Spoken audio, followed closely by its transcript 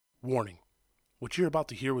Warning, what you're about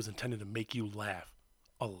to hear was intended to make you laugh.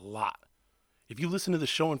 A lot. If you listen to the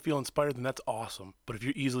show and feel inspired, then that's awesome. But if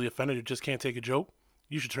you're easily offended or just can't take a joke,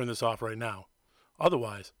 you should turn this off right now.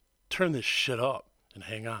 Otherwise, turn this shit up and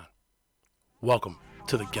hang on. Welcome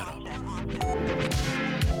to the Get Up.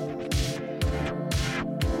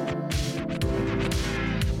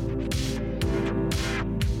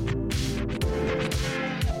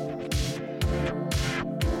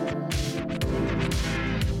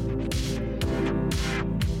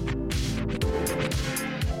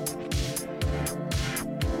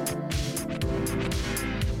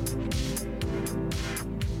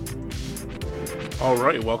 All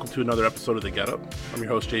right, welcome to another episode of The Get Up. I'm your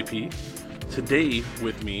host, JP. Today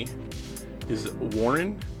with me is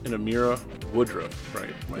Warren and Amira Woodruff,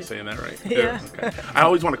 right? Am I saying that right? Yeah. Okay. I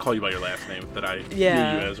always want to call you by your last name that I knew you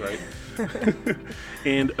as, right?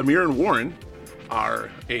 And Amira and Warren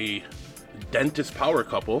are a dentist power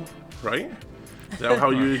couple, right? Is that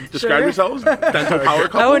how you describe yourselves? Dental power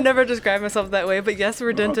couple? I would never describe myself that way, but yes,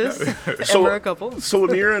 we're dentists. Okay. And we're a couple. So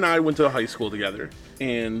Amira and I went to high school together,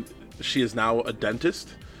 and she is now a dentist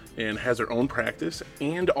and has her own practice,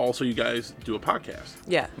 and also you guys do a podcast.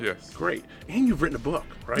 Yeah. Yes. Great. And you've written a book,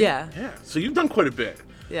 right? Yeah. Yeah. So you've done quite a bit.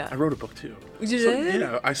 Yeah. I wrote a book too. You did?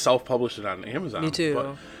 Yeah, I self-published it on Amazon. Me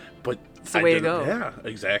too. But It's the way to go. Yeah,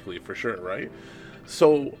 exactly, for sure, right?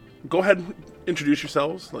 So go ahead and introduce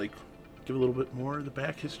yourselves, like give a little bit more of the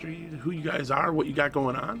back history, who you guys are, what you got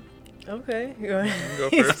going on. Okay. Go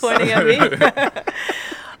He's first. pointing at me.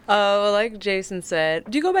 Well, like Jason said,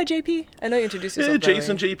 do you go by JP? I know you introduced yourself. Yeah,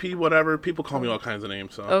 Jason, JP, whatever. People call me all kinds of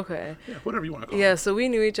names. So Okay. yeah, whatever you want to call Yeah, me. so we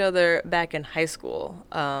knew each other back in high school.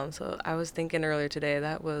 So I was thinking earlier today,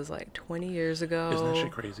 that was like 20 years ago. Isn't that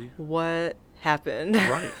shit crazy? What happened?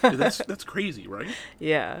 Right. That's crazy, right?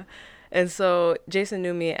 Yeah. And so Jason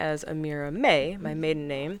knew me as Amira May, my maiden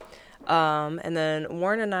name. And then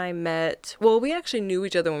Warren and I met, well, we actually knew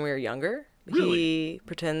each other when we were younger. Really? He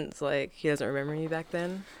pretends like he doesn't remember me back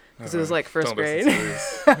then. Because it was like first Don't grade.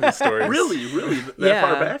 listen to his stories. Really? That Yeah.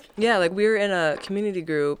 far back? Yeah, like we were in a community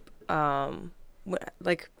group,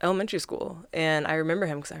 like elementary school. And I remember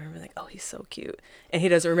him because I remember like, oh, he's so cute. And he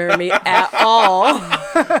doesn't remember me at all.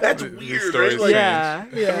 That's These weird, stories right? Like, Yeah.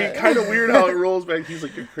 I mean, kind of weird how it rolls back. He's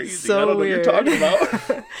like, you're crazy. So I don't know weird. what you're talking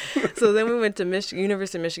about. So then we went to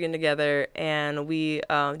University of Michigan together, and we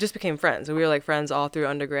just became friends. We were like friends all through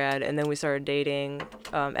undergrad, and then we started dating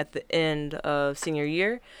at the end of senior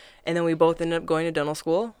year, and then we both ended up going to dental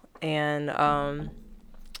school, and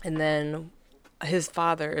then his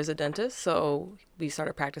father is a dentist, so we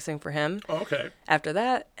started practicing for him Oh, okay. after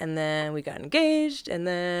that, and then we got engaged, and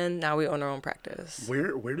then now we own our own practice.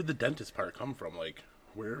 Where did the dentist part come from? Like,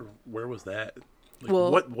 where was that? Like,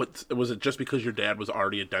 Well- what was it? Just because your dad was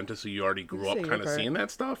already a dentist, so you already grew up Say your kind of part. seeing that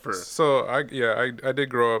stuff, or? So I did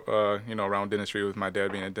grow up around dentistry with my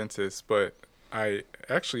dad being a dentist, but I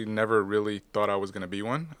actually never really thought I was going to be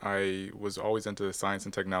one. I was always into science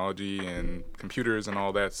and technology and computers and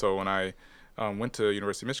all that. So when I went to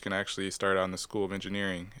University of Michigan, I actually started on the School of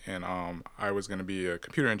Engineering, and I was going to be a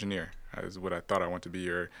computer engineer. Is what I thought I wanted to be,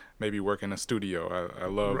 or maybe work in a studio. I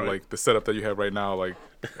love Right. like the setup that you have right now. Like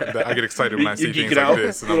I get excited when I see You things geek it like out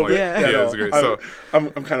this, and a I'm little like, bit? yeah, it's great. So I'm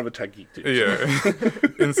kind of a tech geek too.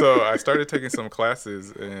 yeah. And so I started taking some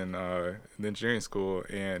classes in the engineering school,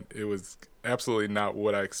 and it was absolutely not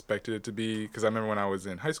what I expected it to be. Because I remember when I was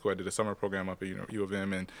in high school, I did a summer program up at U of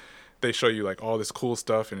M, and they show you like all this cool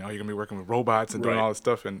stuff, and you're gonna be working with robots and doing Right. all this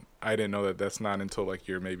stuff. And I didn't know that that's not until like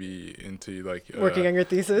you're maybe into like Working on your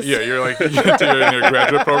thesis? Yeah, you're like into your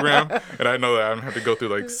graduate program, and I know that I'm gonna have to go through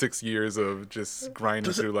like 6 years of just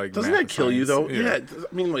grinding through like. Doesn't math that and kill you though? science. Yeah.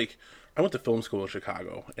 I mean, like, I went to film school in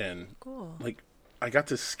Chicago, and Cool. like, I got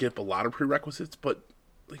to skip a lot of prerequisites, but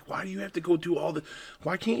like, why do you have to go do all the?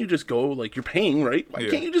 Why can't you just go? Like, you're paying, right? Why Yeah.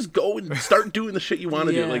 can't you just go and start doing the shit you want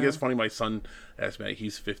to do? Like, Yeah. it's funny. My son asked me.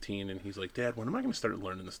 He's 15, and he's like, "Dad, when am I going to start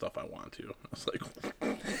learning the stuff I want to?" I was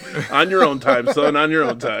like, "On your own time, son. On your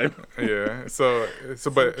own time." Yeah.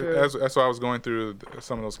 But true. as I was going through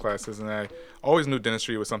some of those classes, and I always knew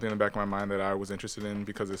dentistry was something in the back of my mind that I was interested in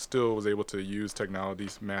because it still was able to use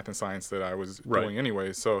technologies, math, and science that I was Right. doing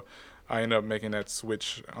anyway. So I ended up making that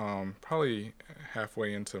switch probably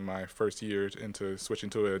halfway into my first year into switching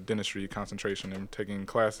to a dentistry concentration and taking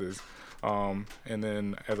classes. And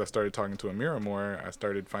then as I started talking to Amira more, I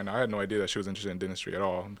started finding I had no idea that she was interested in dentistry at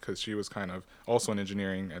all because she was kind of also in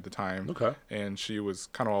engineering at the time. Okay. And she was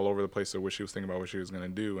kind of all over the place of what she was thinking about what she was going to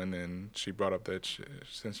do. And then she brought up that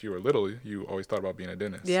since you were little, you always thought about being a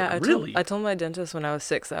dentist. Yeah, So- Really? I told my dentist when I was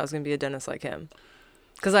 6 that I was going to be a dentist like him.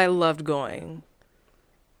 Because I loved going.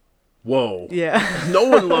 Whoa. Yeah. No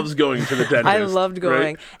one loves going to the dentist. I loved going.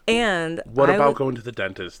 Right? And what about going to the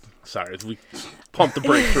dentist? Sorry, we pump the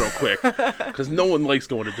brakes real quick because no one likes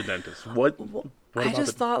going to the dentist. What I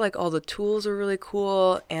just thought like all the tools were really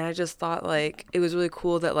cool, and I just thought like it was really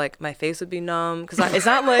cool that like my face would be numb because it's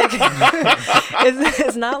not like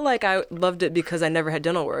it's not like I loved it because I never had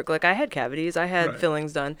dental work. Like I had cavities, I had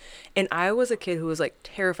fillings done, and I was a kid who was like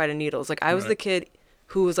terrified of needles. Like I was the kid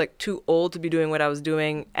who was like too old to be doing what I was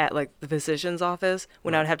doing at like the physician's office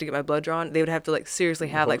when I would have to get my blood drawn. They would have to like seriously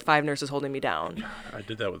have like 5 nurses holding me down. I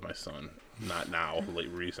did that with my son. Not now, like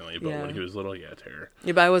recently, but when he was little, terror.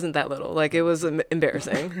 Yeah, but I wasn't that little. Like, it was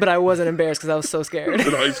embarrassing. But I wasn't embarrassed because I was so scared.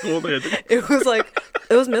 In high school, they had to...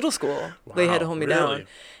 it was middle school. Wow, they had to hold me really? down.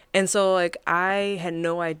 And so, like, I had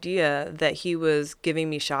no idea that he was giving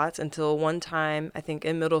me shots until one time, I think,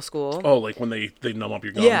 in middle school. Oh, like when they numb up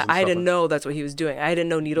your gums? Yeah, and I stuff didn't know that's what he was doing. I didn't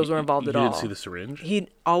know needles were involved at all. You didn't see the syringe? He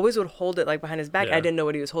always would hold it, like, behind his back. Yeah. I didn't know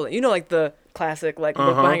what he was holding. You know, like, the classic, like,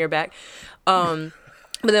 look behind your back.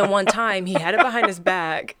 But then one time he had it behind his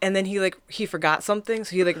back, and then he forgot something,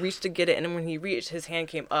 so he like reached to get it, and then when he reached, his hand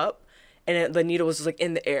came up, and the needle was just like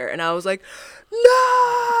in the air, and I was like,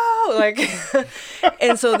 no, like,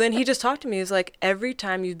 and so then he just talked to me. He's like, every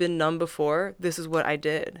time you've been numb before, this is what I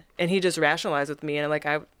did, and he just rationalized with me, and like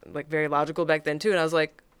I like very logical back then too, and I was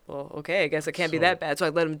like, well, okay, I guess it can't be that bad, so I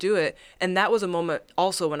let him do it, and that was a moment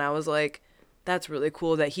also when I was like, that's really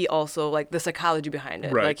cool that he also like the psychology behind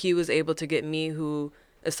it, like he was able to get me who.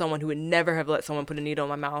 As someone who would never have let someone put a needle in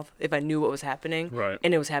my mouth if I knew what was happening. Right.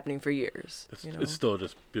 And it was happening for years. It's still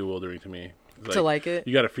just bewildering to me. Like it?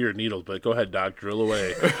 You got to fear needles, but go ahead, doc, drill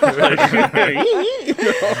away. I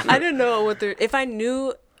didn't know what they're... If I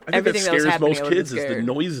knew everything that was happening, most kids is the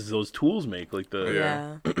noises those tools make. Like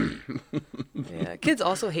the... Yeah. Kids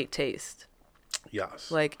also hate taste.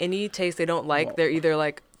 Yes. Like any taste they don't like, they're either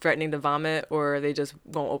like threatening to vomit or they just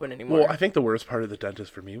won't open anymore. Well, I think the worst part of the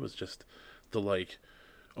dentist for me was just the like...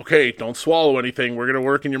 Okay, don't swallow anything. We're going to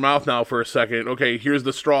work in your mouth now for a second. Okay, here's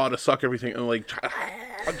the straw to suck everything. And, like,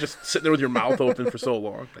 just sitting there with your mouth open for so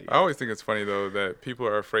long. I always think it's funny, though, that people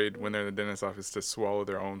are afraid when they're in the dentist's office to swallow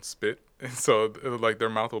their own spit. And so, like, their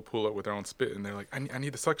mouth will pull up with their own spit. And they're like, I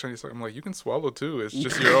need the suction. I'm like, you can swallow, too. It's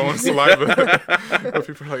just your own saliva. But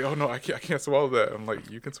people are like, oh, no, I can't swallow that. I'm like,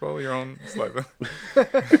 you can swallow your own saliva.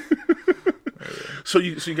 So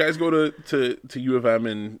you guys go to U of M,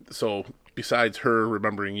 and so... Besides her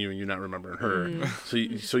remembering you and you not remembering her, so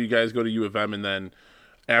you guys go to U of M, and then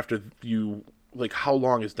after you, like, how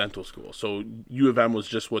long is dental school? So U of M was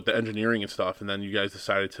just the engineering and stuff, and then you guys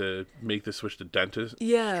decided to make the switch to dentistry.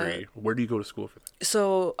 Yeah. Where do you go to school for that?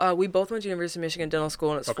 So we both went to University of Michigan Dental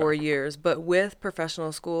School, and it's 4 years. But with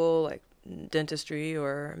professional school, like dentistry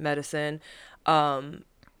or medicine,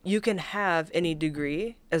 you can have any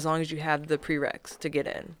degree as long as you have the prereqs to get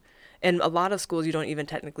in. And a lot of schools, you don't even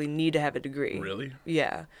technically need to have a degree. Really?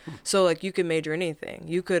 Yeah. So, like, you could major anything.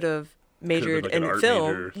 You could have majored like in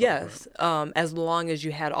film. Yes. Right? As long as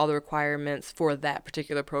you had all the requirements for that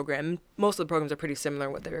particular program. Most of the programs are pretty similar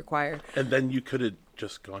in what they require. And then you could have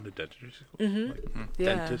just gone to dentistry school?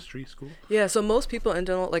 Dentistry school? Yeah. So most people in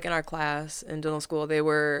dental, like in our class in dental school,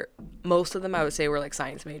 most of them I would say were like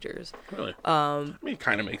science majors. Really? I mean, it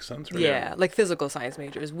kind of makes sense, right? Yeah, like physical science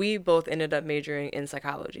majors. We both ended up majoring in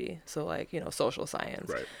psychology. So like, social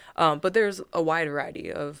science. Right. But there's a wide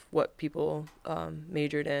variety of what people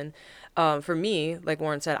majored in. For me, like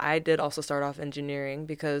Warren said, I did also start off engineering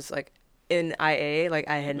because like in IA, like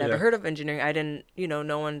I had never heard of engineering. I didn't,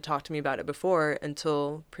 no one talked to me about it before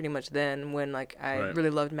until pretty much then when like I really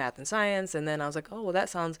loved math and science. And then I was like, oh, well, that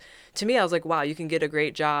sounds, to me, I was like, wow, you can get a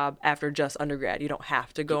great job after just undergrad. You don't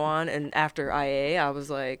have to go on. And after IA, I was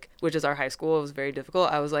like, which is our high school, it was very difficult.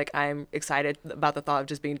 I was like, I'm excited about the thought of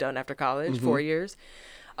just being done after college, 4 years.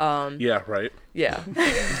 Yeah, right. Yeah.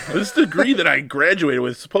 This degree that I graduated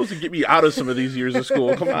with is supposed to get me out of some of these years of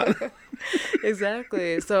school. Come on.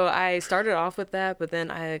 Exactly. So I started off with that, but then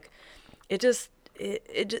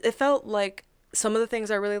it felt like some of the things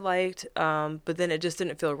I really liked, but then it just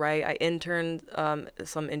didn't feel right. I interned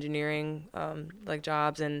some engineering like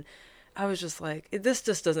jobs, and I was just like, this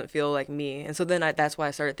just doesn't feel like me. And so then that's why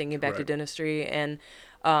I started thinking back to dentistry, and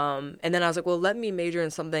then I was like, well, let me major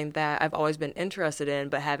in something that I've always been interested in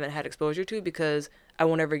but haven't had exposure to because I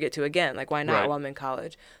won't ever get to again. Like, why not while I'm in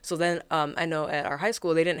college? So then I know at our high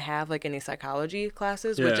school, they didn't have like any psychology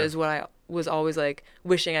classes, which is what I was always like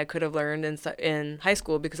wishing I could have learned in high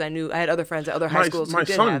school because I knew I had other friends at other high schools who did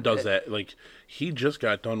have it. My son does that. Like, he just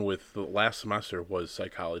got done with the last semester was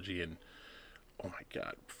psychology, and oh my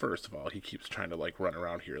God, first of all, he keeps trying to like run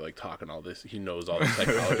around here, like talking all this. He knows all the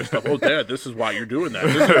psychology stuff. Oh, Dad, this is why you're doing that.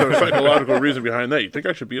 This is the psychological reason behind that. You think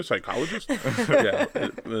I should be a psychologist? Yeah,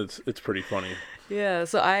 it's pretty funny. Yeah,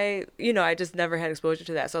 so I just never had exposure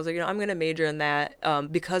to that. So I was like, I'm going to major in that.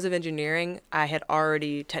 Because of engineering, I had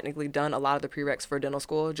already technically done a lot of the prereqs for dental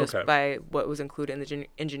school just by what was included in the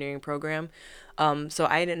engineering program. So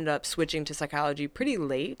I ended up switching to psychology pretty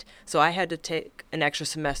late. So I had to take an extra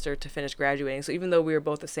semester to finish graduating. So even though we were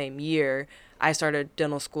both the same year, I started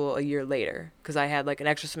dental school a year later because I had like an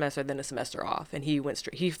extra semester, then a semester off. And he went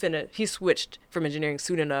straight. He switched from engineering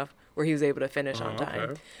soon enough where he was able to finish on time.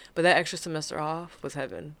 Okay. But that extra semester off was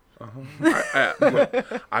heaven.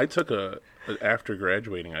 I took after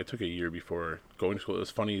graduating, I took a year before going to school. It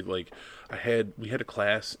was funny, like we had a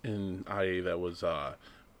class in IA that was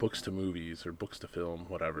books to movies or books to film,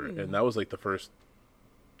 whatever. And that was like the first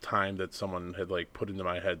time that someone had like put into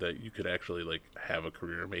my head that you could actually like have a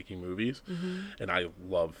career making movies. And I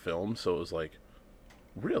love film, so it was like,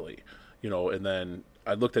 really? And then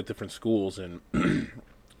I looked at different schools and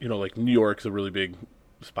like New York's a really big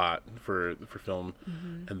spot for film,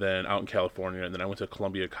 and then out in California, and then I went to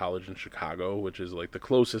Columbia College in Chicago, which is like the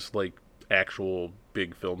closest like actual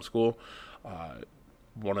big film school. I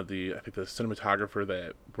think the cinematographer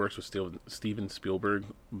that works with Steven Spielberg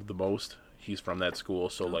the most, he's from that school.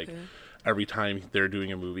 So like every time they're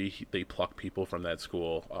doing a movie, they pluck people from that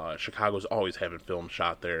school. Chicago's always having film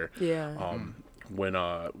shot there. Yeah. When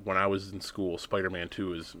I was in school, Spider-Man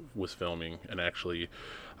 2 was filming, and actually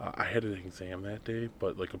I had an exam that day,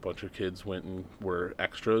 but like a bunch of kids went and were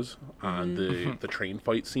extras on the train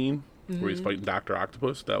fight scene where he's fighting Dr.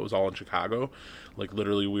 Octopus. That was all in Chicago. Like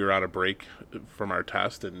literally we were on a break from our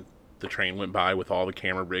test and the train went by with all the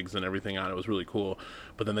camera rigs and everything on it. It was really cool.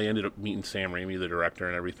 But then they ended up meeting Sam Raimi, the director,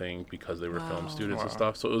 and everything because they were film students and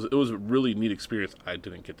stuff. So it was a really neat experience I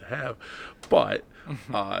didn't get to have. But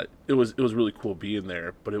it was really cool being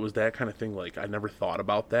there. But it was that kind of thing, like I never thought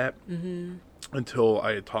about that until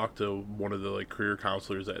I had talked to one of the like career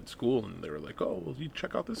counselors at school, and they were like, oh, well, you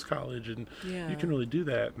check out this college and you can really do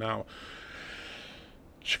that. Now,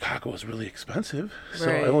 Chicago was really expensive, so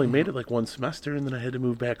I only made it like one semester, and then I had to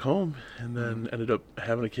move back home, and then ended up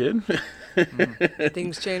having a kid.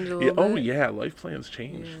 Things change a little bit. Oh yeah, life plans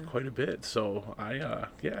changed quite a bit. So I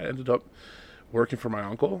ended up working for my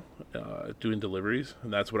uncle, doing deliveries,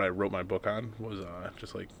 and that's what I wrote my book on. Was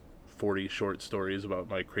just like 40 short stories about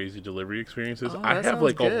my crazy delivery experiences. I have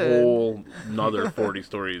like a whole another 40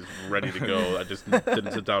 stories ready to go. I just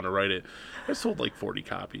didn't sit down to write it. I sold like 40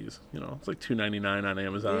 copies. It's like $2.99 on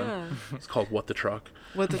Amazon. Yeah. It's called What the Truck.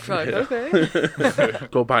 What the Truck? Okay.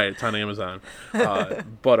 Go buy it. It's on Amazon.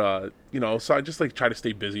 So I just like try to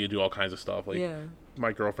stay busy and do all kinds of stuff. Like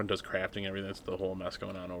my girlfriend does crafting, everything. That's the whole mess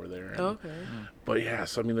going on over there. And, but yeah,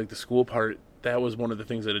 so I mean, like the school part, that was one of the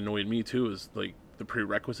things that annoyed me too. Is like the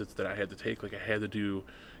prerequisites that I had to take. Like I had to do,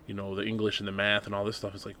 the English and the math and all this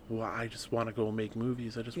stuff. It's like, well, I just want to go make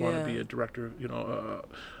movies. I just want to be a director,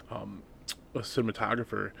 a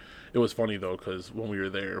cinematographer. It was funny though, because when we were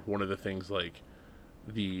there, one of the things like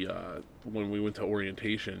when we went to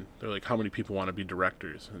orientation, they're like, how many people want to be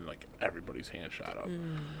directors? And like everybody's hand shot up.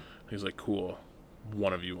 He's like, cool.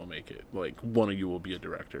 One of you will make it. Like one of you will be a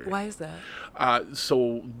director. Why is that?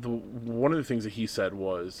 So one of the things that he said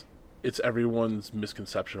was, it's everyone's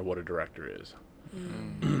misconception of what a director is.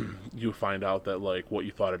 You find out that like what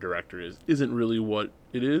you thought a director isn't really what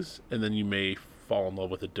it is, and then you may fall in love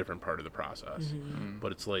with a different part of the process.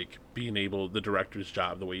 But it's like the director's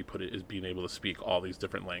job, the way you put it, is being able to speak all these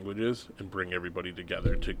different languages and bring everybody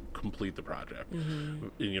together to complete the project.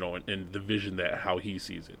 And the vision that how he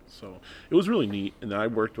sees it. So it was really neat. And then I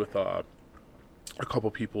worked with a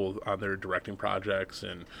couple people on their directing projects,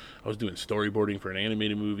 and I was doing storyboarding for an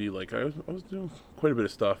animated movie. Like I was doing quite a bit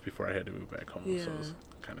of stuff before I had to move back home. So it was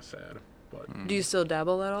kind of sad. But do you still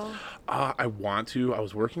dabble at all? I want to. I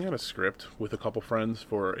was working on a script with a couple friends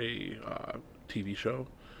for a TV show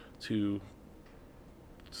to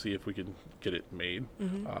see if we could get it made.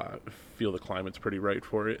 Feel the climate's pretty right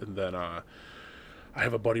for it, and then I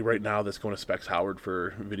have a buddy right now that's going to Specs Howard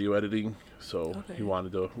for video editing, so he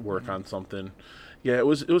wanted to work on something. Yeah, it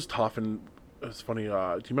was tough, and it was funny. Do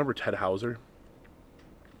you remember Ted Hauser?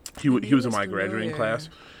 He was in my graduating class.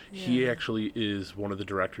 Yeah. He actually is one of the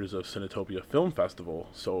directors of Cinetopia Film Festival,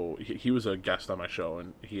 so he was a guest on my show,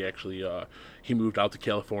 and he actually he moved out to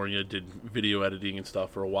California, did video editing and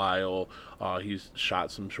stuff for a while. He's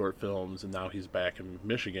shot some short films, and now he's back in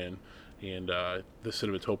Michigan. And the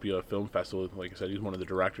Cinematopia Film Festival, like I said, he's one of the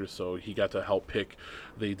directors, so he got to help pick.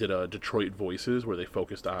 They did a Detroit Voices, where they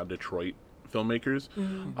focused on Detroit filmmakers.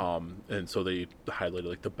 And so they highlighted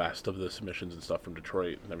like the best of the submissions and stuff from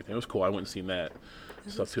Detroit and everything. It was cool. I went and seen that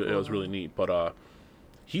stuff too. Cool. It was really neat. But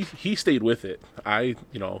he stayed with it.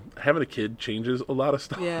 Having a kid changes a lot of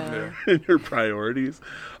stuff in your priorities.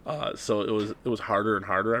 So it was harder and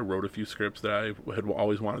harder. I wrote a few scripts that I had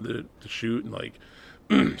always wanted to shoot, and like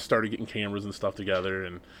started getting cameras and stuff together,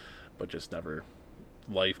 but just never,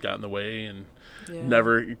 life got in the way, and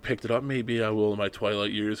never picked it up. Maybe I will in my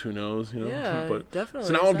twilight years, who knows, Yeah, but definitely.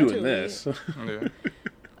 So now I'm doing this.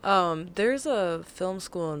 There's a film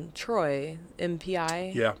school in Troy,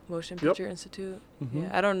 MPI, Motion Picture Institute. Yeah,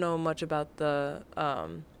 I don't know much about the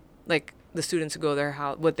the students who go there,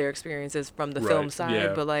 what their experience is from the film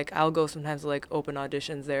side, but like I'll go sometimes to like open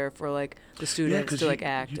auditions there for like the students to like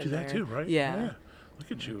act. You do that too, right? Yeah.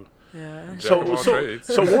 Look at you. Yeah.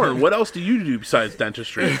 So Warren, what else do you do besides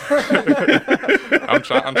dentistry? I'm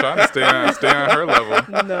trying to stay on her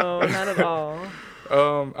level. No, not at all.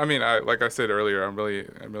 I mean, like I said earlier, I'm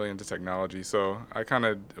really into technology. So I kind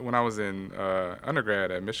of, when I was in undergrad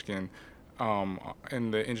at Michigan, in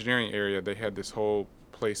the engineering area, they had this whole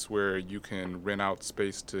place where you can rent out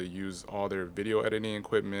space to use all their video editing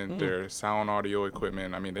equipment, their sound audio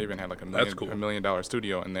equipment. I mean, they even had like $1 million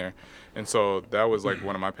studio in there. And so that was like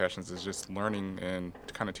one of my passions, is just learning and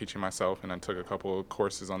kind of teaching myself. And I took a couple of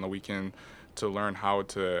courses on the weekend to learn how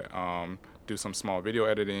to do some small video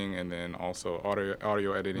editing, and then also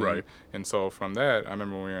audio editing. Right. And so from that, I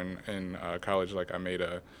remember when we were in college, like I made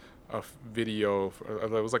a video, it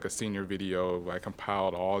was like a senior video. I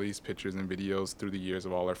compiled all these pictures and videos through the years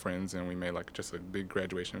of all our friends, and we made like just a big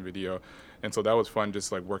graduation video. And so that was fun,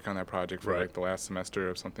 just like working on that project for like the last semester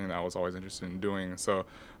of something that I was always interested in doing. So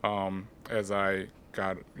as I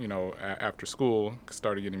got, after school,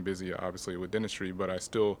 started getting busy, obviously, with dentistry, but I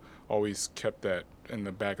still always kept that in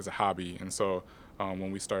the back as a hobby. And so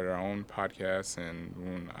when we started our own podcast, and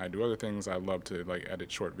when I do other things, I love to like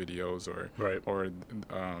edit short videos or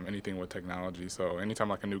anything with technology. So anytime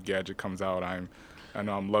like a new gadget comes out, I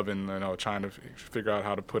know I'm loving, trying to figure out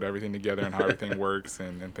how to put everything together and how everything works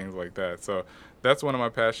and things like that. So that's one of my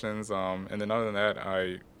passions. And then other than that,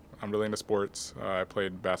 I'm really into sports. I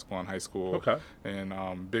played basketball in high school,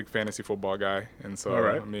 and big fantasy football guy. And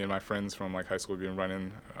so me and my friends from like high school have been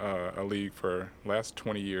running a league for last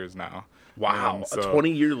 20 years now. Wow, so, a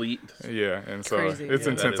 20-year lead. Yeah, and so crazy. It's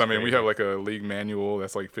intense. I mean, we have like a league manual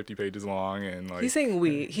that's like 50 pages long, and like he's saying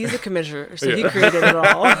we. He's the commissioner, so he created it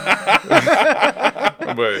all.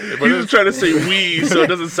 but he was trying to say we, so it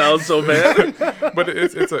doesn't sound so bad. But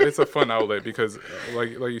it's a fun outlet, because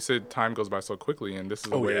like you said, time goes by so quickly, and this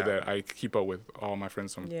is a way that I keep up with all my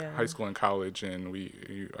friends from high school and college, and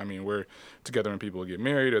we're together when people get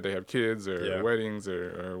married or they have kids or weddings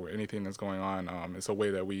or anything that's going on. It's a way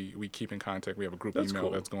that we keep in contact. We have a group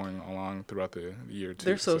email that's going along throughout the year too.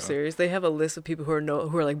 They're so serious. They have a list of people who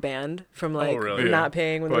are like banned from like not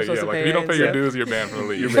paying when they're supposed to pay. If you don't pay your dues, you're banned from the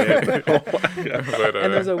league. You're banned. Oh my God.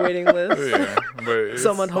 And there's a waiting list. Yeah, but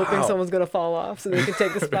someone hoping someone's gonna fall off so they can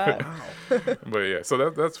take a spot. But yeah, so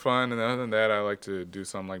that's fun. And other than that, I like to do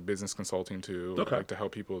some like business consulting too. I like to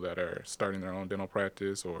help people that are starting their own dental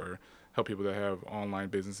practice, or help people that have online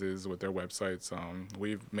businesses with their websites.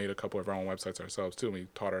 We've made a couple of our own websites ourselves too, and we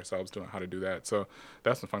taught ourselves how to do that. So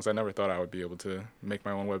that's some fun. I never thought I would be able to make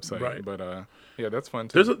my own website, but that's fun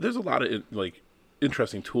too. There's a lot of like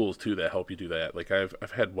interesting tools too that help you do that. Like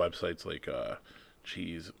I've had websites like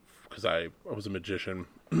because I was a magician,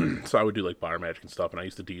 so I would do like bar magic and stuff, and I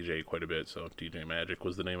used to DJ quite a bit, so DJ Magic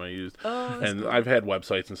was the name I used. And I've had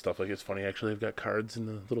websites and stuff like it's funny actually. I've got cards in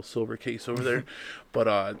the little silver case over there, but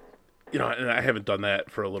and I haven't done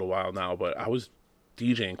that for a little while now, but I was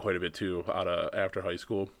DJing quite a bit too after high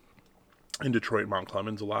school in Detroit, Mount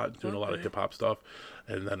Clemens a lot, doing a lot of hip hop stuff,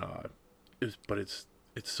 and then it's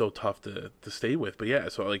so tough to stay with. But yeah,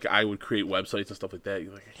 so like I would create websites and stuff like that.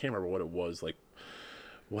 Like I can't remember what it was, like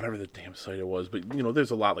whatever the damn site it was, but there's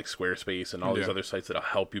a lot like Squarespace and all these other sites that'll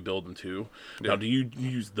help you build them too. Now, do you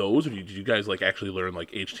use those, or did you guys like actually learn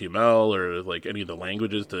like HTML or like any of the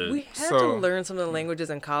languages to? We had to learn some of the languages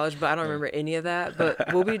in college, but I don't remember any of that.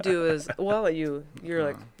 But what we do is, well, I'll let you're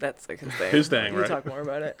like, that's like his thing. His thing, right? You talk more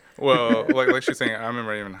about it. Well, like she's saying, I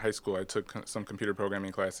remember even in high school, I took some computer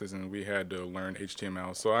programming classes, and we had to learn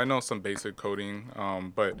HTML. So I know some basic coding,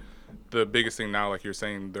 but the biggest thing now, like you're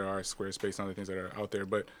saying, there are Squarespace and other things that are out there,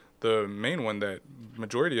 but the main one that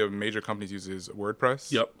majority of major companies use is WordPress.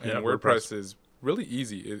 Yep. And WordPress is really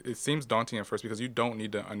easy. It seems daunting at first because you don't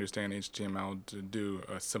need to understand HTML to do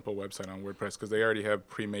a simple website on WordPress because they already have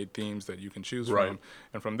pre-made themes that you can choose from,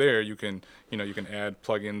 and from there you can add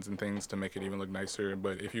plugins and things to make it even look nicer.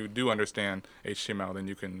 But if you do understand HTML, then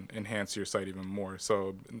you can enhance your site even more.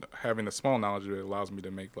 So having a small knowledge of it allows me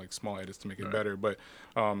to make like small edits to make it better. But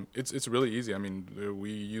it's really easy. I mean,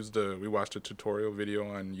 we watched a tutorial video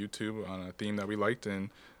on YouTube on a theme that we liked, and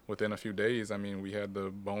within a few days, I mean, we had the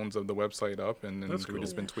bones of the website up, and then we've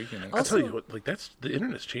just been tweaking it. I'll tell you what, like the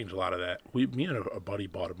internet's changed a lot of that. Me and a buddy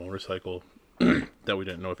bought a motorcycle that we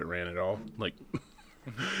didn't know if it ran at all. Like,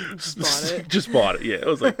 just bought it. Yeah, it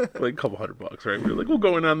was like a couple $100, right? We were like, we'll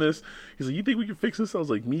go in on this. He's like, you think we can fix this? I was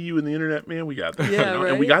like, me, you, and the internet, man, we got this. Yeah, right?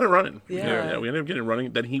 And we got it running. Yeah, we ended up getting it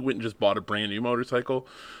running. Then he went and just bought a brand new motorcycle.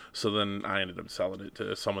 So then I ended up selling it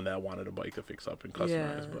to someone that wanted a bike to fix up and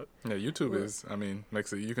customize. Yeah. But YouTube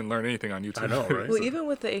makes it. You can learn anything on YouTube. I know, right? Well, even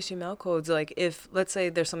with the HTML codes, like if let's say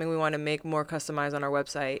there's something we want to make more customized on our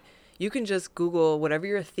website, you can just Google whatever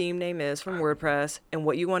your theme name is from WordPress and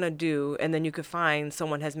what you want to do, and then you could find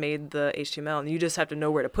someone has made the HTML, and you just have to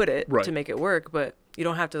know where to put it to make it work, but you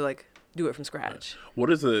don't have to like do it from scratch.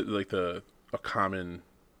 What is a common?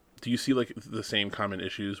 Do you see like the same common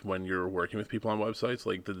issues when you're working with people on websites,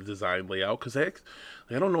 like the design layout? Because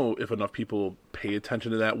I don't know if enough people pay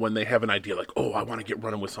attention to that when they have an idea, like, oh, I want to get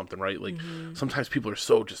running with something, right? Like sometimes people are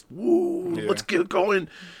so just, woo, let's get going,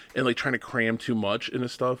 and like trying to cram too much into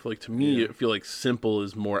stuff. Like to me, I feel like simple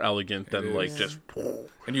is more elegant than like just.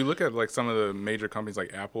 And you look at like some of the major companies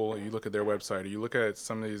like Apple, you look at their website, or you look at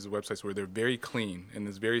some of these websites where they're very clean and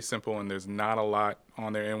it's very simple and there's not a lot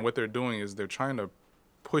on there. And what they're doing is they're trying to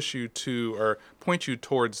push you to or point you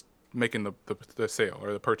towards making the sale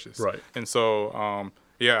or the purchase. Right. And so,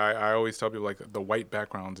 I always tell people like the white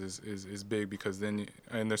backgrounds is big because then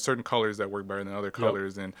and there's certain colors that work better than other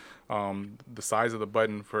colors, and the size of the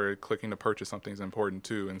button for clicking to purchase something is important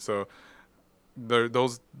too. And so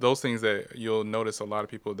those things that you'll notice a lot of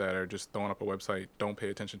people that are just throwing up a website don't pay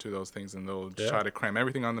attention to those things, and they'll try to cram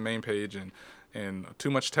everything on the main page and too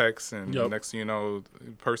much text, and next thing you know,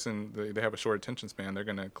 they have a short attention span. They're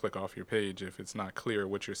going to click off your page if it's not clear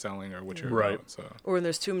what you're selling or what you're about. So. Or when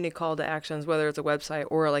there's too many call to actions, whether it's a website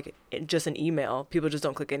or like just an email, people just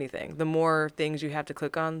don't click anything. The more things you have to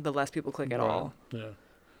click on, the less people click at all. Yeah.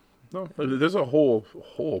 No, there's a whole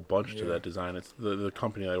bunch to that design. It's the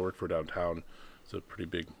company I work for downtown. It's a pretty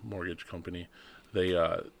big mortgage company. They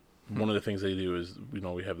one of the things they do is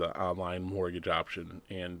we have the online mortgage option,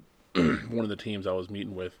 and one of the teams I was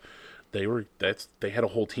meeting with, they had a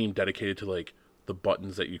whole team dedicated to like the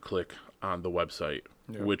buttons that you click on the website,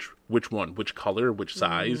 which one, which color, which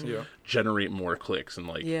size, generate more clicks, and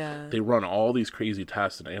like they run all these crazy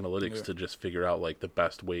tests and analytics to just figure out like the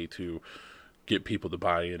best way to get people to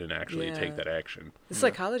buy in and actually take that action. The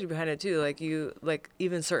psychology behind it too, like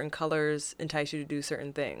even certain colors entice you to do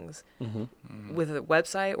certain things. With a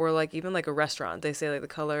website or like even like a restaurant, they say like the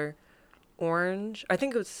color orange, I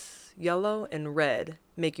think it's yellow and red,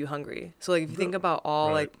 make you hungry. So like if you think about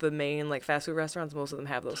all like the main like fast food restaurants, most of them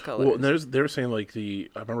have those colors. Well, they were saying like I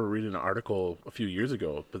remember reading an article a few years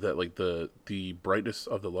ago, but that like the brightness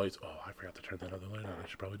of the lights. Oh, I forgot to turn that other light on. I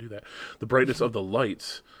should probably do that. The brightness of the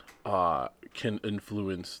lights can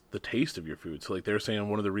influence the taste of your food. So like they're saying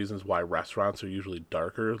one of the reasons why restaurants are usually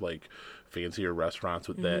darker, like fancier restaurants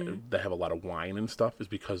with that have a lot of wine and stuff, is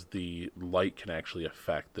because the light can actually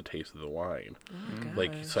affect the taste of the wine.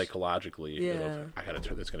 Like psychologically. I gotta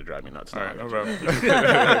turn this, gonna drive me nuts. All right, no problem.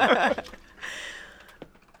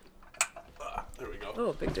 There we go.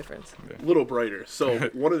 Oh, big difference. A little brighter. So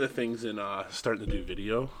one of the things in starting to do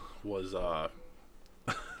video was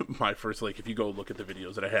my first, like, if you go look at the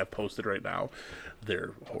videos that I have posted right now,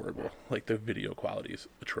 they're horrible. Like, the video quality is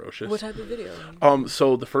atrocious. What type of video?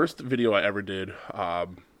 So the first video I ever did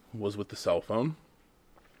was with the cell phone.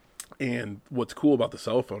 And what's cool about the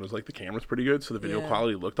cell phone is, like, the camera's pretty good, so the video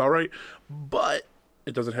quality looked all right. But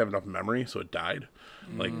it doesn't have enough memory, so it died.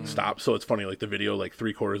 Like, stopped. So it's funny, like, the video, like,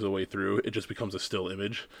 3/4 of the way through, it just becomes a still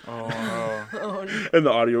image. And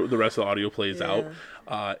the rest of the audio plays out.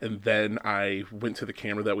 And then I went to the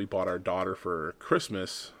camera that we bought our daughter for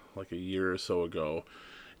Christmas, like, a year or so ago.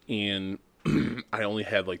 And I only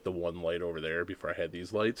had, like, the one light over there before I had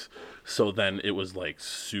these lights. So then it was, like,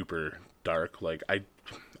 super dark. Like,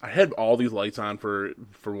 I had all these lights on for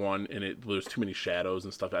one, and there was too many shadows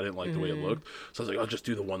and stuff. I didn't like the way it looked. So I was like, I'll just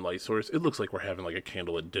do the one light source. It looks like we're having like a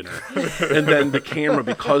candlelit dinner. And then the camera,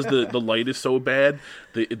 because the light is so bad,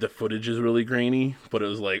 the footage is really grainy. But it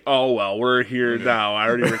was like, oh, well, we're here now. I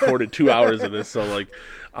already recorded 2 hours of this. So like,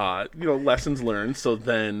 lessons learned. So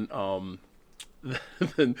then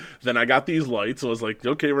then I got these lights. So I was like,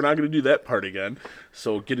 okay, we're not going to do that part again.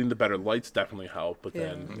 So getting the better lights definitely helped. But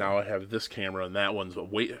then now I have this camera and that one's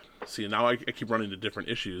see, now I keep running into different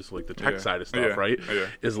issues, like the tech side of stuff, right? Yeah.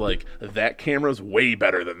 Is like that camera's way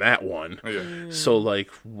better than that one. So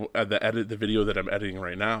like the video that I'm editing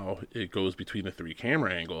right now, it goes between the 3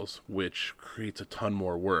 camera angles, which creates a ton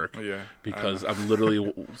more work. Because I'm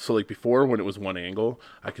literally so like before when it was one angle,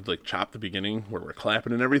 I could like chop the beginning where we're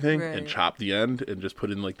clapping and everything, and chop the end and just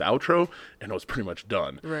put in like the outro, and it was pretty much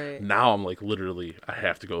done. Now I'm like literally I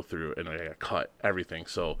have to go through and I gotta cut everything.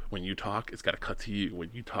 So when you talk, it's got to cut to you.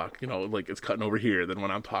 When you talk, you know, like it's cutting over here. Then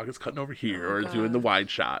when I'm talking, it's cutting over here, or doing the wide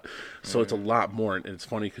shot. So it's a lot more. And it's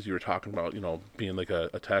funny because you were talking about, you know, being like a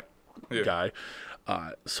tech guy.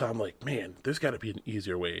 So I'm like, man, there's got to be an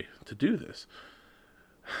easier way to do this.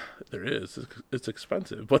 There is. It's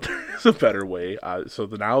expensive, but there is a better way. So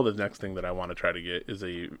now the next thing that I want to try to get is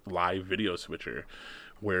a live video switcher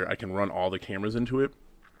where I can run all the cameras into it,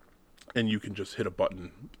 and you can just hit a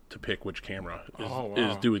button to pick which camera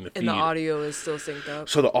is doing the feed. And the audio is still synced up.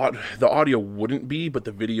 So the audio wouldn't be, but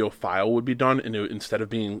the video file would be done. And instead of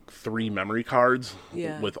being 3 memory cards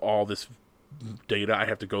with all this data I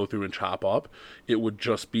have to go through and chop up, it would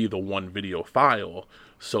just be the one video file.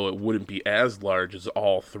 So it wouldn't be as large as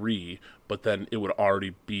all 3, but then it would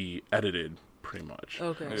already be edited pretty much.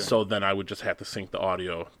 So then I would just have to sync the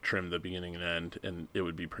audio, trim the beginning and end, and it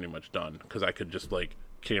would be pretty much done. Because I could just like,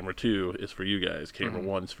 camera 2 is for you guys, camera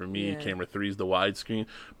 1's for me, camera 3's the widescreen,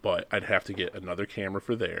 but I'd have to get another camera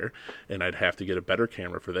for there, and I'd have to get a better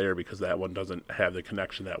camera for there because that one doesn't have the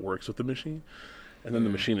connection that works with the machine. And then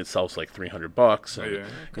the machine itself's like $300, and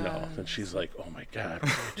you know, and she's like, "Oh my God,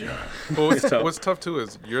 what are you doing?" Well, what's tough too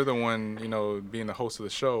is you're the one, you know, being the host of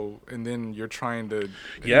the show, and then you're trying to,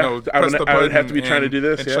 you know, press the button. I would have to be trying to do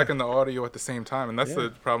this and checking the audio at the same time, and that's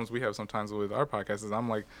the problems we have sometimes with our podcast. Is I'm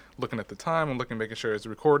like looking at the time, I'm looking, making sure it's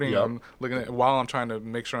recording. I'm looking at while I'm trying to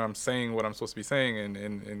make sure I'm saying what I'm supposed to be saying and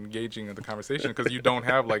engaging in the conversation, because you don't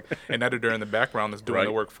have like an editor in the background that's doing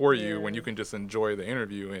the work for you when you can just enjoy the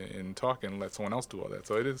interview and talk and let someone else do all that.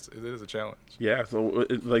 So it is a challenge. Yeah, so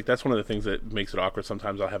like that's one of the things that makes it awkward.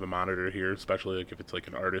 Sometimes I'll have a monitor here, especially like if it's like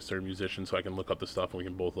an artist or a musician, so I can look up the stuff and we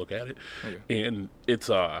can both look at it. And it's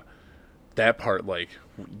that part, like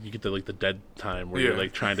you get to like the dead time where you're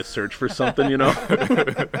like trying to search for something, you know.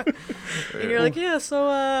 And you're like,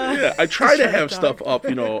 I try to have stuff up,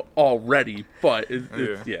 you know, already, but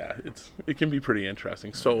it can be pretty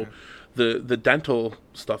interesting. So the dental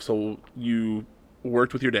stuff. So you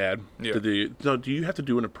worked with your dad. Do you have to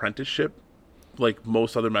do an apprenticeship like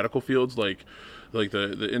most other medical fields, like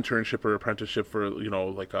the internship or apprenticeship for, you know,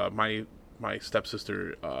 like my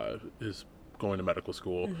stepsister is going to medical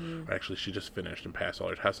school. Actually, she just finished and passed all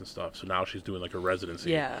her tests and stuff, so now she's doing like a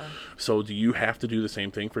residency. So do you have to do the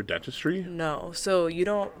same thing for dentistry? No. So you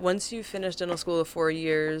don't. Once you finish dental school of 4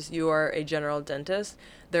 years, you are a general dentist.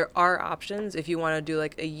 There are options if you want to do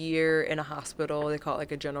like a year in a hospital. They call it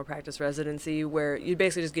like a general practice residency, where you're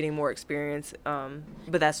basically just getting more experience,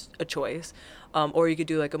 but that's a choice. Or you could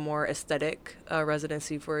do like a more aesthetic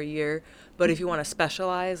residency for a year. But if you want to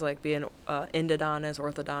specialize, like be an endodontist,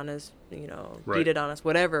 orthodontist, you know, pedodontist,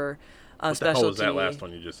 whatever what specialty. What was that last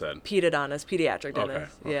one you just said? Pedodontist, pediatric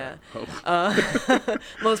dentist. Okay.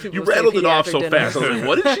 Most people you rattled it off so dentist. fast. I was like,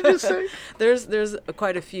 what did she just say? There's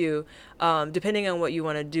quite a few. Depending on what you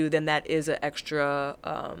want to do, then that is an extra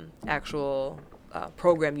actual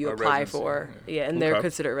program you apply for. And they're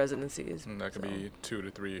considered residencies. And that could be 2 to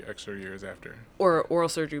 3 extra years after. Or oral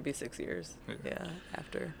surgery would be 6 years.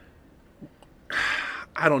 After.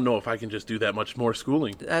 I don't know if I can just do that much more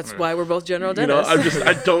schooling. That's why we're both general dentists. You know,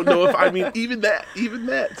 I don't know if, I mean, even that,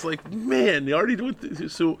 it's like, man, you already doing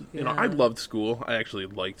this. So, you know, I loved school. I actually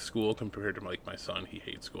liked school compared to like my son. He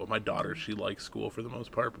hates school. My daughter, she likes school for the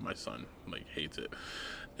most part, but my son like hates it.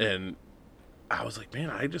 And I was like, man,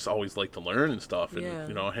 I just always like to learn and stuff, and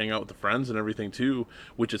you know, hang out with the friends and everything too.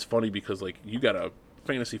 Which is funny because like you got a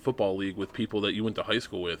fantasy football league with people that you went to high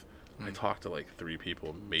school with. I talked to like 3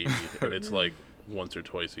 people maybe, and it's like once or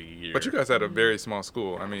twice a year. But you guys had a very small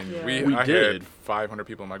school. I mean, I had 500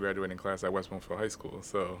 people in my graduating class at West Bloomfield High School,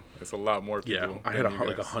 so it's a lot more people. Yeah, I had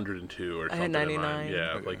like 102 or something. I had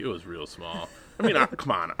 99. Like it was real small. I mean,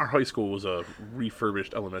 come on, our high school was a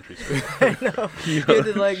refurbished elementary school. I know. You had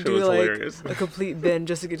to like do like a complete bin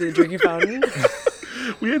just to get to the drinking fountain.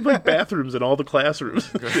 We had like bathrooms in all the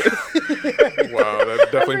classrooms. Wow, that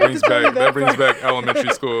definitely brings back elementary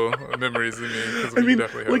school memories to me. I mean,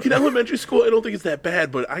 like in elementary school, I don't think it's that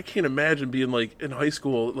bad, but I can't imagine being like in high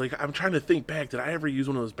school. Like I'm trying to think back. Did I ever use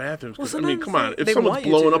one of those bathrooms? 'Cause, I mean, come on. If someone's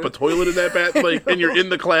blowing up a toilet in that bath, like, and you're in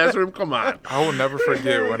the classroom, come on. I will never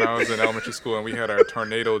forget when I was in elementary school and we had our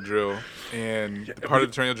tornado drill. And part of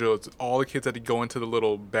the tornado drill is all the kids had to go into the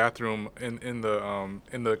little bathroom in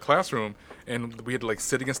the classroom, and we had to like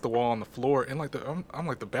sit against the wall on the floor. And like I'm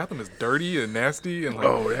like, the bathroom is dirty and nasty, and like,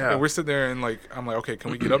 and we're sitting there and like I'm like, okay,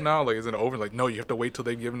 can we get up now? Like, is it over? Like, no, you have to wait till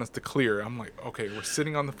they've given us the clear. I'm like, okay, we're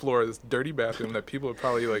sitting on the floor of this dirty bathroom that people are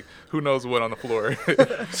probably like, who knows what on the floor.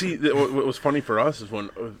 See, what was funny for us is when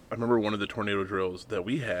I remember one of the tornado drills that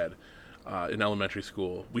we had. In elementary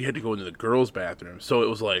school, we had to go into the girls' bathroom. So it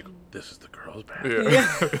was like, this is the girls' bathroom.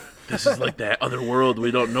 Yeah. This is like that other world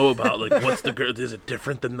we don't know about. Like, what's the girl? Is it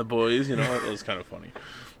different than the boys? You know, it was kind of funny.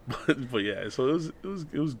 But yeah, so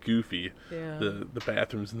it was goofy. Yeah. The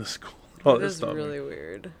bathrooms in the school. All this stuff. Really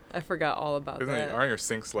weird. I forgot all about that. Aren't your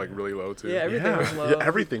sinks like really low too? Yeah, everything was low. Yeah,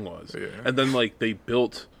 everything was. Yeah. And then like they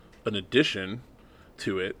built an addition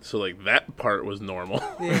to it, so like that part was normal.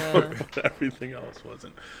 Yeah. But everything else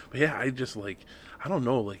wasn't. But yeah, I just like, I don't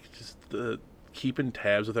know, like just the keeping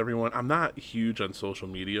tabs with everyone. I'm not huge on social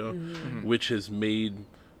media, which has made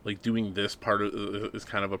like doing this part is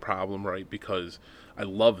kind of a problem, right? Because I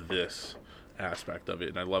love this aspect of it,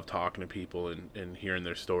 and I love talking to people and hearing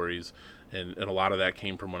their stories, and a lot of that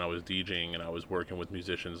came from when I was DJing and I was working with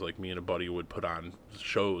musicians. Like me and a buddy would put on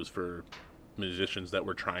shows for musicians that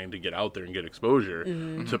were trying to get out there and get exposure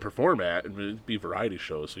to perform at, and it'd be variety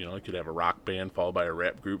shows. So, you know, I could have a rock band followed by a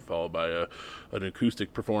rap group followed by an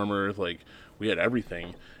acoustic performer. Like, we had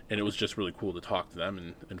everything, and it was just really cool to talk to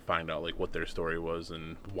them and find out like what their story was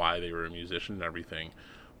and why they were a musician and everything.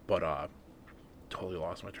 But totally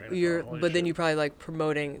lost my train of thought. But then you probably like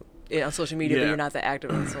promoting it on social media, but you're not that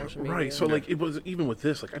active on social media. Right. So like it was, even with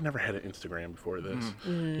this, like I never had an Instagram before this.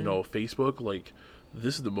 You know, Facebook, like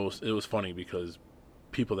this is the most, it was funny because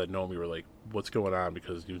people that know me were like, what's going on?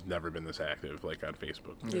 Because you've never been this active, like on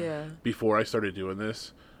Facebook. Yeah. Before I started doing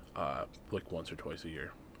this, like once or twice a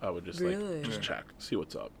year, I would just check, see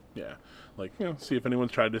what's up. Yeah. Like, you know, see if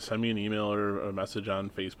anyone's tried to send me an email or a message on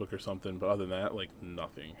Facebook or something. But other than that, like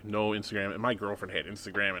nothing. No Instagram. And my girlfriend had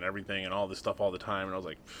Instagram and everything and all this stuff all the time. And I was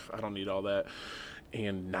like, I don't need all that.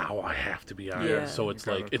 And now I have to be on it. So it's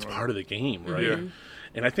like, it's part of the game, right? Yeah.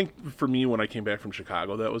 And I think for me, when I came back from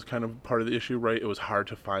Chicago, that was kind of part of the issue, right? It was hard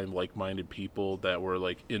to find like-minded people that were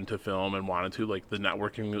like into film and wanted to. Like the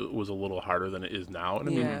networking was a little harder than it is now. And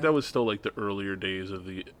I mean, that was still like the earlier days of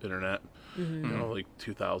the internet, you know, like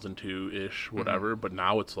 2002-ish, whatever. But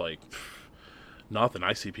now it's like nothing.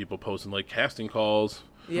 I see people posting like casting calls,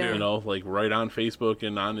 you know, like right on Facebook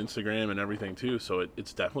and on Instagram and everything too. So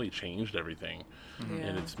it's definitely changed everything.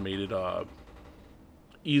 And it's made it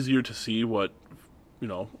easier to see what, you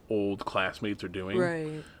know, old classmates are doing.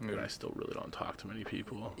 Right. But I still really don't talk to many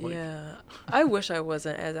people. Like, I wish I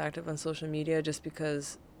wasn't as active on social media just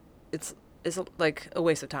because it's like a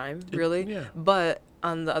waste of time, really. But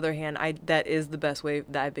on the other hand, that is the best way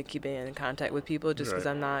that I've been keeping in contact with people, just because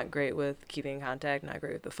I'm not great with keeping in contact, not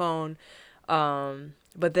great with the phone.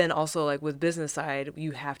 But then also like with business side,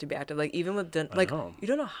 you have to be active. Like even with you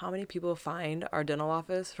don't know how many people find our dental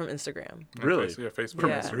office from Instagram. Really? Facebook.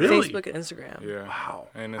 Yeah, really? Facebook and Instagram. Yeah. Wow.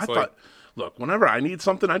 And it's look, whenever I need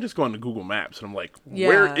something, I just go onto Google Maps and I'm like,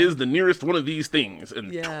 where is the nearest one of these things?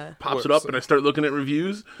 And pops it up and I start looking at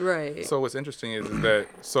reviews. Right. So what's interesting is that,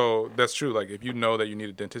 so that's true. Like if you know that you need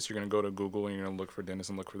a dentist, you're going to go to Google and you're going to look for dentists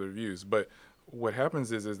and look for the reviews. But what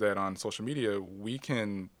happens is that on social media, we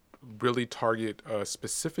can really target a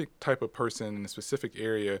specific type of person in a specific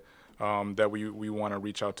area that we want to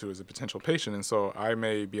reach out to as a potential patient. And so I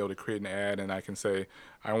may be able to create an ad and I can say,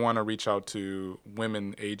 I want to reach out to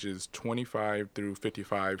women ages 25 through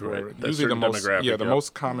 55, or usually the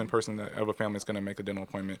most common person that of a family is going to make a dental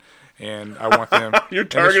appointment. And I want them. You're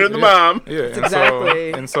targeting the mom. Yeah.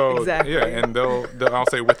 And and I'll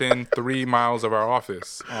say within 3 miles of our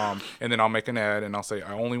office. And then I'll make an ad and I'll say,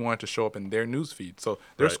 I only want it to show up in their news feed. So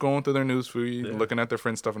they're scrolling through their news feed, looking at their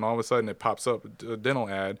friends' stuff, and all of a sudden it pops up a dental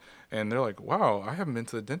ad. And they're like, wow, I haven't been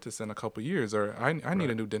to the dentist in a couple of years, or I need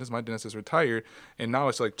a new dentist. My dentist is retired. And now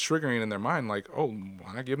it's like triggering in their mind, like, oh,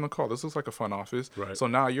 why not give them a call? This looks like a fun office. Right. So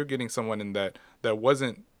now you're getting someone in that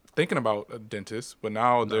wasn't thinking about a dentist, but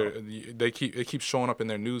now it keeps showing up in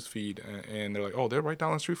their news feed, and they're like, oh, they're right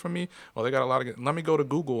down the street from me. Well, they got a lot of. Let me go to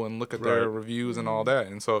Google and look at their reviews and all that.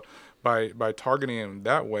 And so by targeting them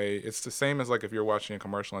that way, it's the same as like if you're watching a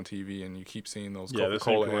commercial on TV and you keep seeing those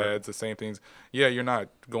Coca-Cola ads, the same things. Yeah, you're not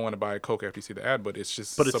going to buy a Coke after you see the ad, but it's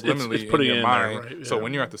just subliminally it's putting in your mind. There, right? So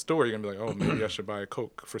when you're at the store, you're gonna be like, oh, maybe I should buy a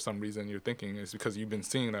Coke for some reason. You're thinking it's because you've been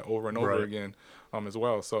seeing that over and over again. As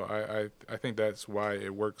well. So I think that's why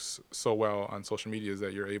it works so well on social media, is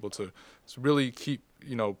that you're able to really keep,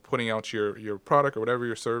 putting out your product or whatever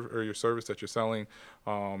your service that you're selling,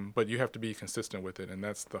 but you have to be consistent with it, and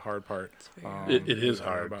that's the hard part. It is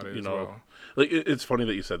hard about it, well. Like it's funny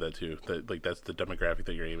that you said that too, that like that's the demographic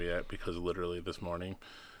that you're aiming at, because literally this morning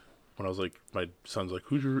when I was like, my son's like,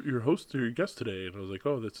 who's your host or your guest today? And I was like,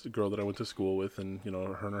 oh, that's the girl that I went to school with, and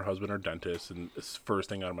her and her husband are dentists, and it's the first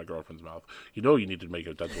thing out of my girlfriend's mouth, you need to make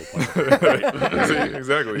a dental appointment. Right?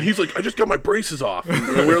 Exactly. And he's like, I just got my braces off.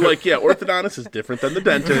 And we're like, yeah, orthodontist is different than the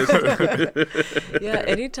dentist. Yeah,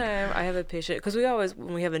 anytime I have a patient, because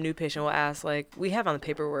when we have a new patient, we'll ask, like, we have on the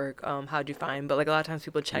paperwork, how'd you find, but like a lot of times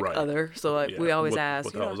people check other, so like we always ask,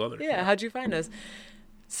 what the hell is other? Yeah, how'd you find us?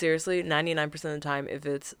 Seriously, 99% of the time, if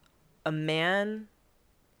it's a man,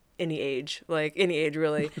 any age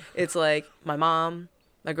really, it's like my mom,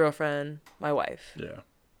 my girlfriend, my wife. Yeah.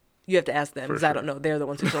 You have to ask them, because I don't know. They're the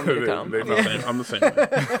ones who told me to come. I'm the same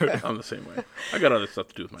way. I'm the same way. I got other stuff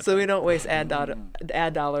to do with my So we don't waste ad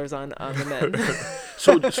dollars on the men.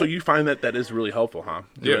 So you find that is really helpful, huh?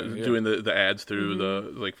 Doing the ads through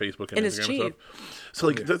the like Facebook and Instagram it's cheap. and stuff. So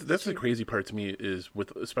like that's the crazy part to me, is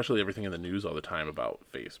with especially everything in the news all the time about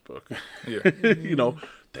Facebook. Yeah.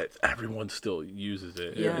 That everyone still uses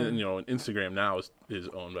it. Yeah. And Instagram now is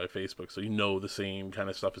owned by Facebook, so the same kind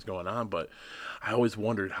of stuff is going on. But I always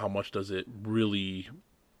wondered, how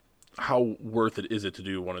worth it is it to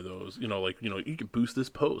do one of those? You can boost this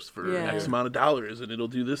post for X amount of dollars, and it'll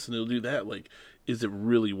do this and it'll do that. Like, is it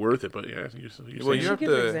really worth it? But yeah, you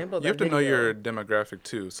have to know your demographic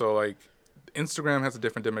too. So like, Instagram has a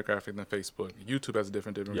different demographic than Facebook. YouTube has a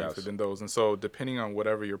different demographic than those. And so depending on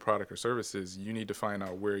whatever your product or service is, you need to find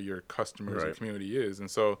out where your customers and community is.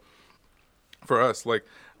 And so for us, like,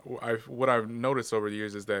 what I've noticed over the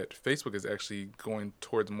years is that Facebook is actually going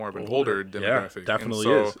towards more of an older demographic. Yeah, definitely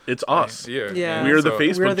is. It's us. Yeah. We're the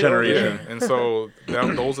Facebook generation. Yeah. And so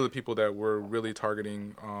those are the people that we're really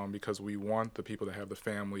targeting, because we want the people that have the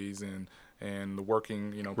families and the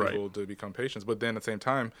working, people to become patients. But then at the same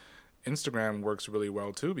time, Instagram works really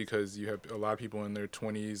well too, because you have a lot of people in their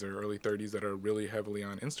 20s or early 30s that are really heavily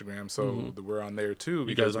on Instagram. So we're on there too.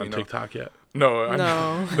 You guys on TikTok yet? No. I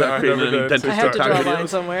never done. I have to draw a line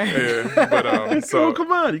somewhere. Yeah, but so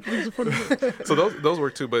come on, you can use it for the So those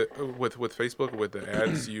work too. But with Facebook, with the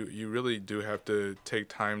ads, you really do have to take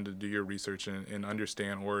time to do your research and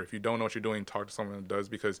understand. Or if you don't know what you're doing, talk to someone that does,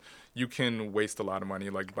 because you can waste a lot of money,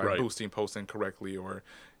 like by boosting posts incorrectly,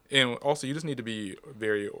 and also, you just need to be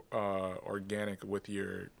very organic with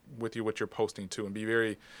what you're posting too, and be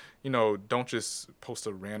very, don't just post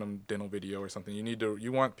a random dental video or something.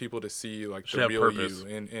 You want people to see like the real purpose.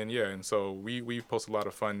 You, and so we post a lot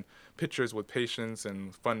of fun pictures with patients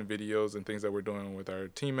and fun videos and things that we're doing with our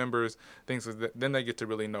team members. Things that then they get to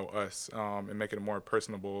really know us and make it more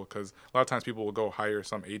personable, because a lot of times people will go hire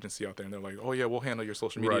some agency out there and they're like, oh yeah, we'll handle your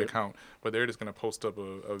social media account, but they're just going to post up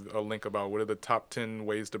a link about what are the top 10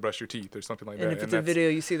 ways to brush your teeth or something like that. And if it's a video,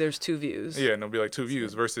 you see there's 2 views. Yeah, and it'll be like 2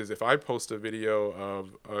 views, versus if I post a video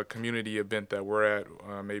of a community event that we're at,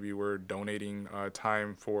 maybe we're donating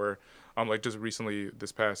time for, like just recently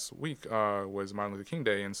this past week was Martin Luther King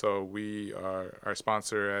Day, and so we are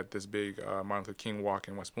sponsor at this big Martin Luther King walk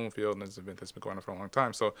in West Bloomfield, and it's an event that's been going on for a long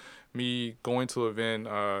time. So me going to an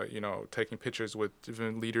event, taking pictures with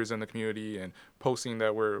different leaders in the community and posting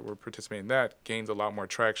that we're participating in that gains a lot more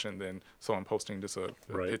traction than someone posting just a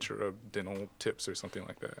picture of dental tips or something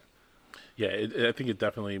like that. Yeah, I think it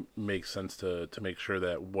definitely makes sense to make sure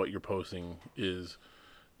that what you're posting is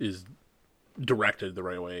directed the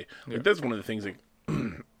right way. Like, that's one of the things that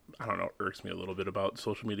I don't know, irks me a little bit about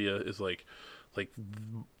social media, is like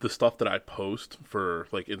the stuff that I post for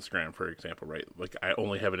like Instagram, for example, right? Like, I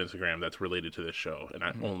only have an Instagram that's related to this show, and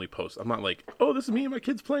I only post. I'm not like, oh, this is me and my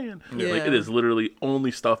kids playing. Yeah. Like, it is literally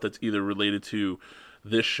only stuff that's either related to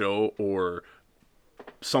this show or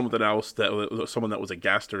something else, that someone that was a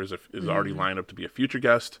guest or is already lined up to be a future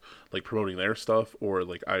guest, like promoting their stuff, or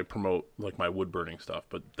like I promote like my wood burning stuff.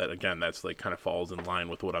 But that, again, that's like kind of falls in line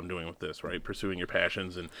with what I'm doing with this, right? Pursuing your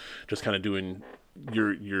passions and just kind of doing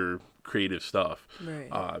your creative stuff. Right.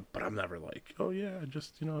 But I'm never like, oh yeah, I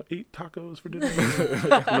just, you know, ate tacos for dinner.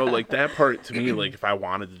 You know, like that part to me, like if I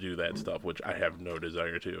wanted to do that stuff, which I have no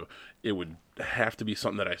desire to, it would have to be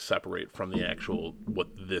something that I separate from the actual what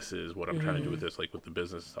this is, what I'm trying to do with this, like with the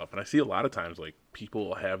business stuff. And I see a lot of times like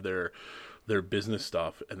people have their business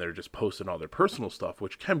stuff and they're just posting all their personal stuff,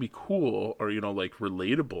 which can be cool or, you know, like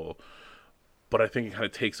relatable. But I think it kind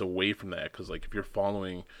of takes away from that because like if you're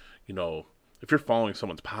following, you know, if you're following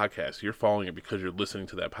someone's podcast, you're following it because you're listening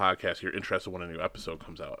to that podcast, you're interested when a new episode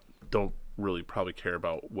comes out. Don't really probably care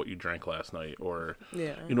about what you drank last night or,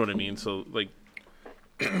 you know what I mean? So like,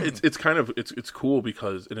 it's kind of, it's cool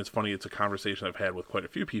because, and it's funny, it's a conversation I've had with quite a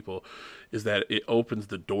few people, is that it opens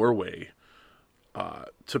the doorway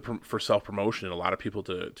for self-promotion and a lot of people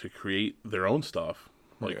to create their own stuff.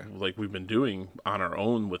 Like we've been doing on our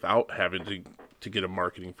own without having to get a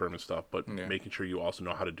marketing firm and stuff, but making sure you also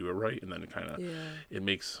know how to do it right, and then it kind of it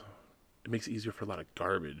makes it easier for a lot of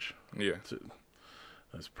garbage.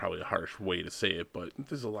 That's probably a harsh way to say it, but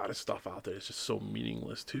there's a lot of stuff out there that's just so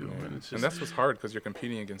meaningless too, and that's what's hard because you're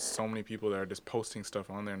competing against so many people that are just posting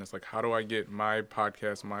stuff on there, and it's like, how do I get my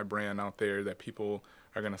podcast, my brand out there that people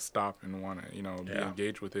are gonna stop and want to, you know, be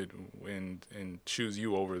engaged with it and choose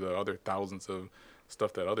you over the other thousands of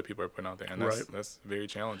stuff that other people are putting out there, and that's very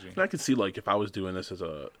challenging. And I could see like if I was doing this as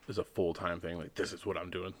a full-time thing, like this is what I'm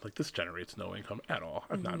doing, like this generates no income at all.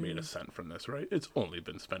 I've not made a cent from this, right? It's only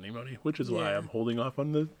been spending money, which is why I'm holding off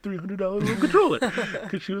on the $300 little controller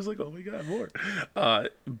because she was like, oh my god, more.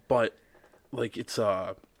 But like it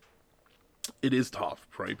is tough,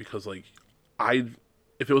 right? Because like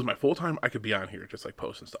if it was my full-time, I could be on here just like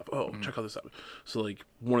posting stuff. Oh, check out this out. So like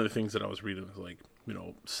one of the things that I was reading was like, you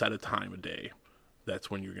know, set a time a day.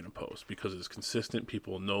 That's when you're going to post because it's consistent.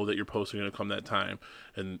 People know that your posts are going to come that time,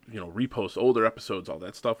 and you know, repost older episodes, all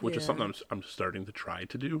that stuff, which is something I'm starting to try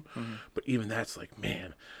to do. But even that's like,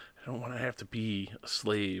 man, I don't want to have to be a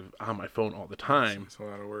slave on my phone all the time. It's a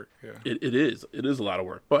lot of work. Yeah, it is a lot of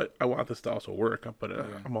work, but I want this to also work. But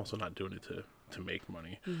I'm also not doing it to make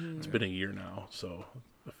money. It's been a year now, so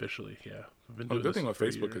officially, I've been doing the good thing this with for a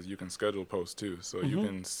Facebook year. is you can schedule posts too, so you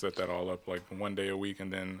can set that all up like one day a week,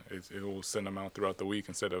 and then it will send them out throughout the week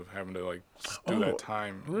instead of having to like do that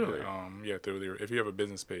time. Really? If you have a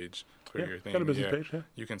business page for your thing, got a business page,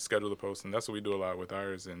 you can schedule the posts, and that's what we do a lot with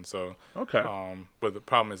ours. And so, Okay. But the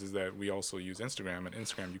problem is that we also use Instagram, and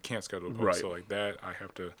Instagram you can't schedule posts, Right. so like that I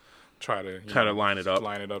have to try to kind of line it up.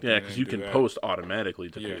 Yeah, because you do can that. post automatically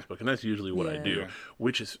to Facebook, and that's usually what I do, Yeah.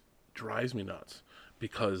 which drives me nuts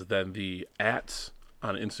because then the @s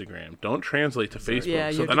on Instagram don't translate to Facebook. Yeah,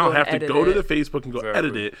 you so have then to I'll go have to edit go to it. the Facebook and go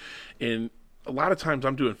edit Exactly. it. And a lot of times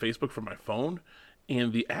I'm doing Facebook from my phone,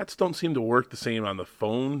 and the @s don't seem to work the same on the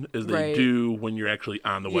phone as they Right. do when you're actually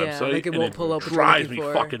on the website. like it and won't pull up what you're drives me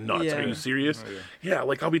looking for. fucking nuts. Yeah. Are you serious? Oh, Yeah,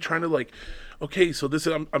 like I'll be trying to like, okay, so this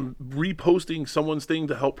is I'm reposting someone's thing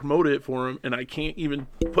to help promote it for them, and I can't even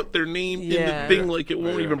put their name in the Yeah. thing, like it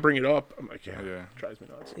won't Yeah. even bring it up. I'm like, Yeah. it drives me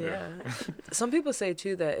nuts. Yeah. Some people say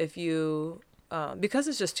too that if you, because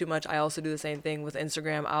it's just too much, I also do the same thing with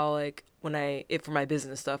Instagram. I'll like, if for my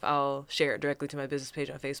business stuff, I'll share it directly to my business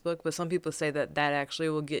page on Facebook. But some people say that actually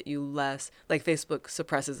will get you less, like Facebook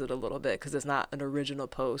suppresses it a little bit because it's not an original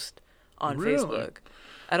post on Really? Facebook.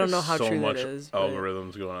 I don't know how so true much that is. But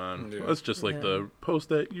algorithms going on. Yeah. That's just like the post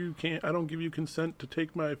that you can't. I don't give you consent to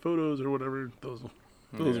take my photos or whatever. Those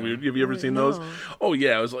weird. Have you ever seen those? no. Oh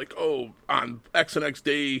yeah, I was like, on X and X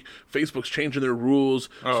day, Facebook's changing their rules,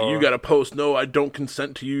 so Oh. you got to post. No, I don't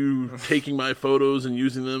consent to you taking my photos and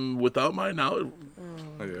using them without my knowledge.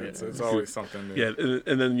 It's always something. That, Yeah,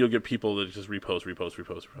 and then you'll get people that just repost.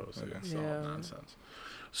 And it's all Yeah. nonsense.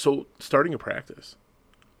 So starting a practice.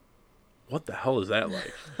 What the hell is that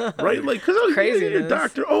like? Right? Like, because you're a Craziness.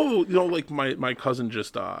 doctor. Like my cousin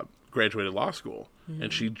just graduated law school,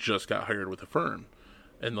 and she just got hired with a firm.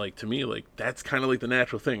 And, like, to me, like, that's kind of like the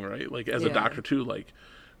natural thing, right? Like, as a Yeah. doctor, too, like,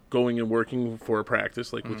 going and working for a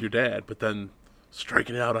practice, like, with your dad, but then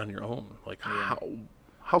striking it out on your own. Like,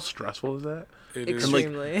 how stressful is that? it And, is like,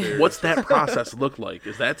 Extremely. what's that process look like?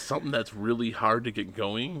 Is that something that's really hard to get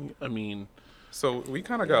going? I mean... So we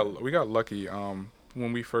kind of got lucky.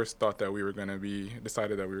 When we first thought that we were going to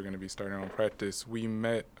decided that we were going to be starting our own practice, we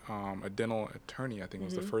met a dental attorney. I think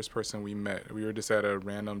was the first person we met. We were just at a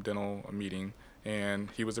random dental meeting, and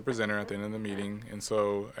he was a presenter at the end of the meeting. And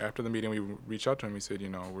so after the meeting, we reached out to him. We said,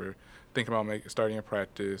 we're thinking about starting a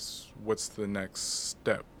practice. What's the next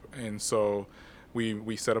step? And so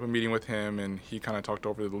we set up a meeting with him, and he kind of talked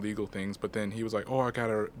over the legal things. But then he was like, "Oh, I got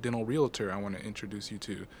a dental realtor I want to introduce you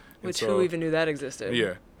to." Which who even knew that existed?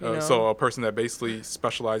 Yeah. So a person that basically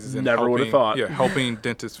specializes in Never would have thought. helping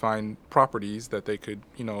dentists find properties that they could,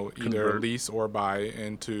 either Convert. lease or buy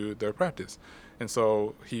into their practice. And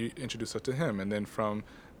so he introduced us to him, and then from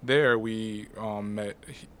there we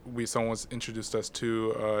someone's introduced us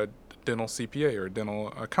to a dental CPA or dental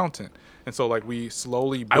accountant. And so like we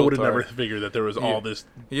slowly built I would have never figured that there was all this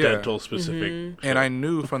dental specific. Mm-hmm. And I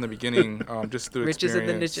knew from the beginning, just through Riches of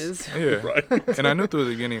the experience. niches. Yeah. Right. And I knew through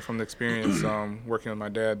the beginning from the experience working with my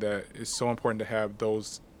dad that it's so important to have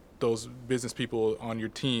those business people on your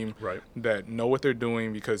team Right. that know what they're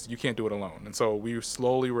doing, because you can't do it alone. And so we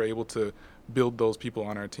slowly were able to build those people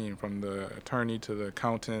on our team, from the attorney to the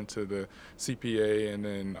accountant to the CPA, and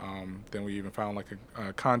then we even found like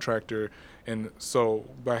a contractor. And so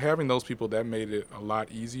by having those people, that made it a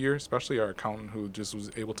lot easier, especially our accountant, who just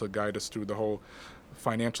was able to guide us through the whole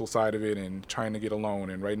financial side of it and trying to get a loan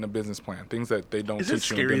and writing a business plan, things that they don't Is it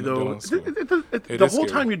teach you scary in though? dental school. The is whole scary.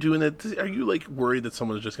 time you're doing that, are you like worried that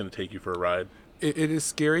someone's just going to take you for a ride? It is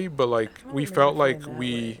scary, but like I we don't felt remember like feeling that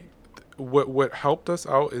we way. what helped us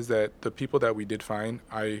out is that the people that we did find,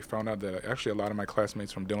 I found out that actually a lot of my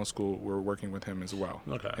classmates from dental school were working with him as well.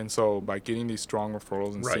 Okay. And so by getting these strong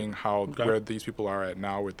referrals and Right. seeing how Okay. where these people are at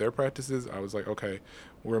now with their practices, I was like, okay,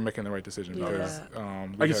 we're making the right decision, Yeah. because I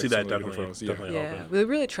we can had see some that really good definitely. referrals. Definitely Yeah, helping. we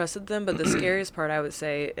really trusted them, but the scariest part, I would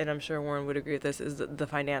say, and I'm sure Warren would agree with this, is the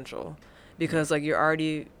financial, because like you're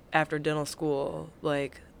already after dental school,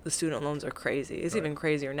 like the student loans are crazy. It's Right. even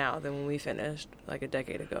crazier now than when we finished like a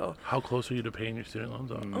decade ago. How close are you to paying your student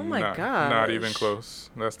loans off? Oh my Not even gosh. close.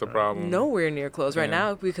 That's the Right. problem. Nowhere near close right Yeah.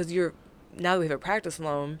 now, because now that we have a practice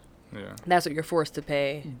loan, Yeah. that's what you're forced to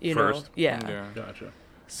pay. You know, First. yeah. Yeah. Gotcha.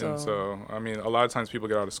 And so, I mean, a lot of times people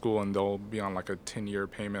get out of school and they'll be on like a 10-year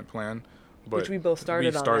payment plan. But Which we both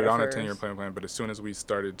started on started at on a first. 10-year payment plan, but as soon as we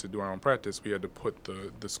started to do our own practice, we had to put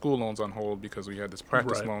the school loans on hold because we had this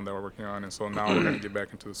practice Right. loan that we're working on. And so now we're going to get back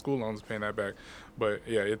into the school loans, paying that back. But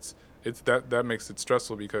yeah, it's that makes it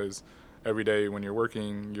stressful, because every day when you're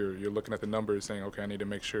working, you're looking at the numbers saying, okay, I need to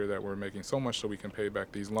make sure that we're making so much so we can pay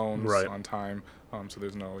back these loans Right. on time. So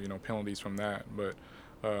there's no, penalties from that. But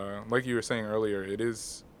like you were saying earlier,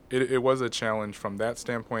 it was a challenge from that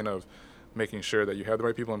standpoint of making sure that you have the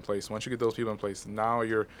right people in place. Once you get those people in place, now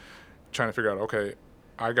you're trying to figure out, okay,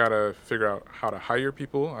 I got to figure out how to hire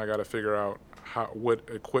people. I got to figure out what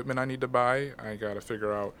equipment I need to buy. I got to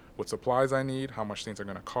figure out what supplies I need, how much things are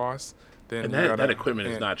going to cost. Then And you that gotta- equipment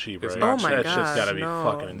is and not cheap, it's right? not Oh my cheap. That's gosh, just gotta be no.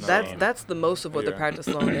 fucking insane. That's the most of what the Yeah. practice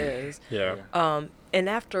loan is. Yeah. And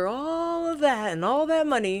after all of that and all that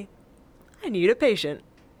money, I need a patient.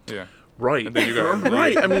 Yeah. Right. And then you gotta-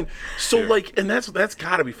 right. I mean, so Yeah. like, and that's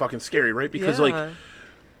gotta be fucking scary, right? Because like, Yeah.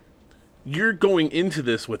 you're going into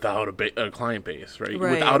this without a client base, right?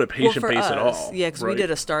 Right. Without a patient Well, for base at us, all. Yeah, because we right?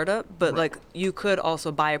 did a startup, but like you could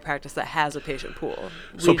also buy a practice that has a patient pool.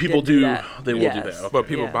 So We people did do- that. they will do Yes. that, okay. But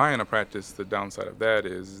people Yeah. buying a practice, the downside of that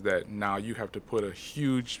is that now you have to put a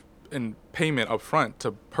huge payment up front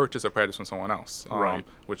to purchase a practice from someone else, Right.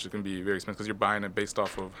 which can be very expensive because you're buying it based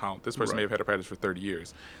off of how this person Right. may have had a practice for 30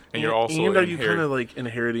 years. And you're also and are you kind of like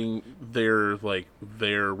inheriting their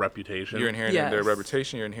reputation? you're inheriting their Yes.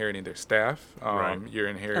 reputation, you're inheriting their staff, Right. you're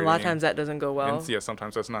inheriting A lot of times that doesn't go well. And yeah,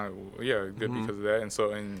 sometimes that's not good Mm-hmm. because of that,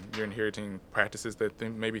 and you're inheriting practices that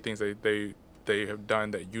maybe things they have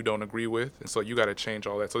done that you don't agree with, and so you got to change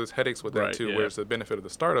all that. So there's headaches with that Right, too. yeah. Whereas the benefit of the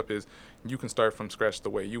startup is you can start from scratch the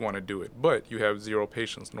way you want to do it, but you have zero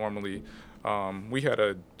patients. Normally, we had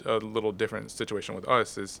a little different situation with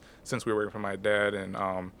us is since we were working for my dad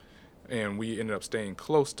and we ended up staying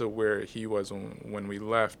close to where he was when we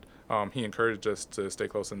left. He encouraged us to stay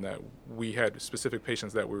close, in that we had specific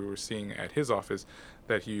patients that we were seeing at his office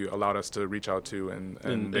that he allowed us to reach out to,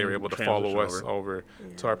 and they were able to follow us transition over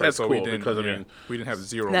to our That's place. So cool, we didn't, because, I mean, we didn't have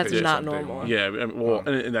zero That's patients not on day normal. one. Yeah, I mean, well,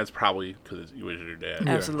 and that's probably because you was your dad.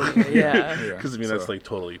 Absolutely, yeah. Yeah, Because I mean, that's so- like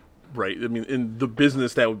totally right. I mean, in the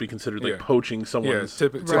business, that would be considered like Yeah. poaching Yeah, someone's.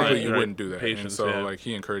 typically Right. you wouldn't do that. Patients, And so yeah. like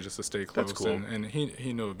he encouraged us to stay close. That's cool. And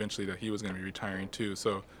he knew eventually that he was going to be retiring too.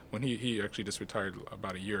 So when he actually just retired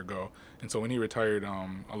about a year ago. And so when he retired,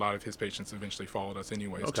 a lot of his patients eventually followed us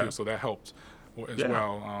anyways Okay. too. So that helped as Yeah.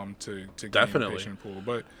 well to gain Definitely. the patient pool.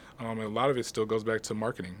 But a lot of it still goes back to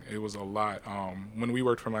marketing. It was a lot. When we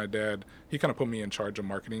worked for my dad, he kind of put me in charge of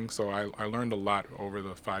marketing. So I learned a lot over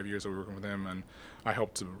the 5 years that we were working with him, and I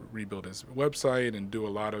helped to rebuild his website and do a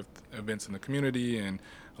lot of events in the community. And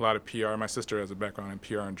a lot of PR. My sister has a background in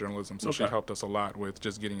PR and journalism, so she helped us a lot with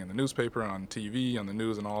just getting in the newspaper, on TV, on the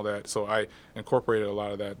news, and all that. So I incorporated a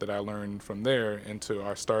lot of that I learned from there into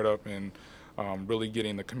our startup, and really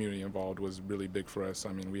getting the community involved was really big for us.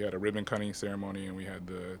 I mean, we had a ribbon cutting ceremony, and we had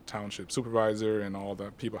the township supervisor and all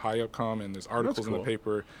the people high up come, and there's articles in the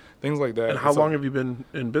paper, things like that. And how long have you been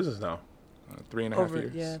in business now? 3.5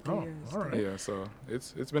 years. Yeah, 3 years. All right. Yeah, so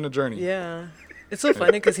it's been a journey. Yeah. It's so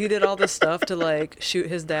funny because he did all this stuff to like shoot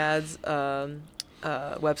his dad's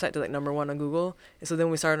website to like #1 on Google. And so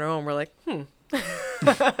then we started our own. We're like,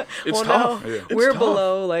 It's tough. tough. Yeah. We're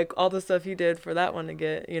below like all the stuff he did for that one to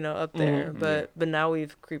get, up there. But now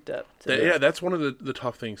we've creeped up. That's one of the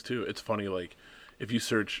tough things too. It's funny, like if you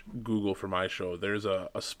search Google for my show, there's a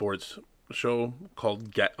sports show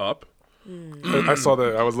called Get Up. I saw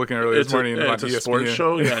that. I was looking earlier this morning on it's a ESPN. sports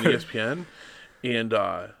show on ESPN. And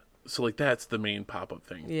so like that's the main pop-up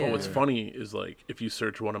thing. Yeah. But what's funny is like if you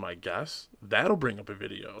search one of my guests, that'll bring up a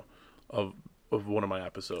video of one of my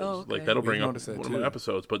episodes. Oh, okay. Like that'll bring up noticed that one too. of my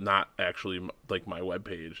episodes, but not actually like my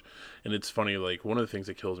webpage. And it's funny, like one of the things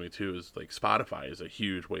that kills me too is like Spotify is a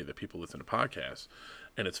huge way that people listen to podcasts.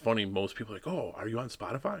 And it's funny, most people are like, oh, are you on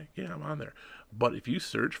Spotify? Yeah, I'm on there. But if you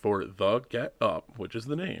search for The Get Up, which is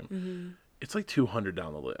the name, it's like 200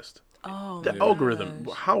 down the list. Oh, The my algorithm,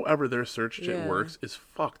 gosh. however their search shit Yeah. works, is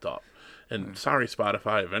fucked up. And sorry,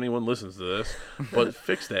 Spotify, if anyone listens to this, but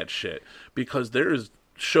fix that shit. Because there's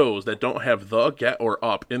shows that don't have The, Get, or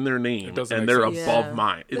Up in their name, doesn't and make they're sense. above Yeah.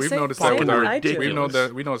 mine. The It's We've same- noticed that same with our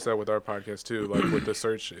ridiculous. we noticed that with our podcast too. Like with the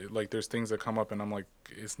search, like there's things that come up, and I'm like,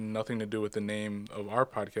 it's nothing to do with the name of our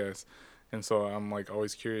podcast, and so I'm like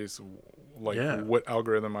always curious, like what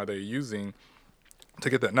algorithm are they using to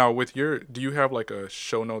get that? Now with do you have like a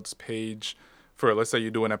show notes page for, let's say you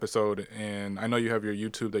do an episode, and I know you have your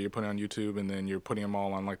YouTube that you're putting on YouTube, and then you're putting them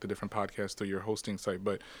all on like the different podcasts through your hosting site,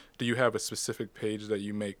 but do you have a specific page that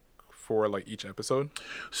you make for like each episode?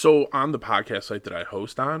 So on the podcast site that I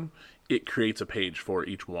host on, it creates a page for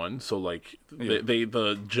each one. So like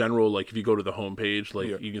the general, like if you go to the homepage,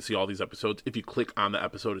 like you can see all these episodes. If you click on the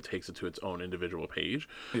episode, it takes it to its own individual page.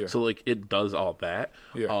 Yeah. So like it does all that.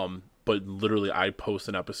 Yeah. But literally I post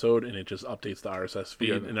an episode and it just updates the RSS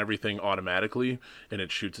feed and everything automatically, and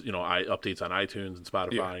it shoots, I updates on iTunes and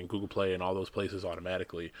Spotify and Google Play and all those places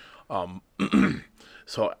automatically.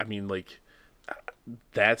 So I mean, like,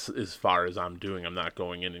 that's as far as I'm doing. I'm not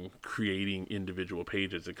going in and creating individual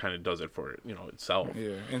pages. It kind of does it for itself.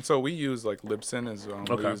 Yeah, and so we use like Libsyn as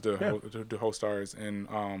we use to host ours. And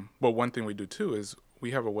but one thing we do too is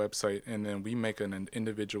we have a website, and then we make an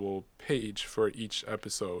individual page for each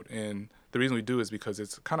episode. And the reason we do is because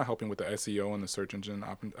it's kind of helping with the SEO and the search engine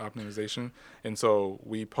optimization. And so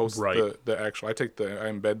we post the actual. I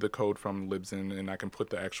embed the code from Libsyn, and I can put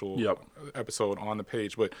the actual episode on the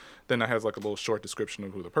page. But then that has like a little short description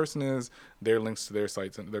of who the person is, their links to their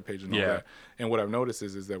sites and their page and all that. And what I've noticed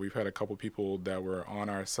is that we've had a couple people that were on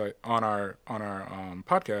our site, on our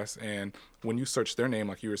podcast, and when you search their name,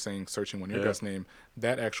 like you were saying, searching one your guest name,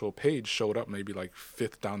 that actual page showed up maybe like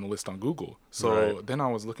 5th down the list on Google. So then I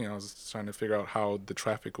was trying to figure out how the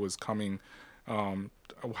traffic was coming, how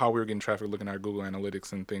we were getting traffic, looking at our Google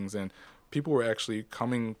Analytics and things. And people were actually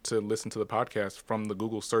coming to listen to the podcast from the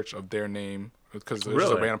Google search of their name, because there's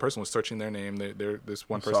just a random person was searching their name. This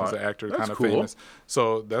one person's an actor, kind of famous.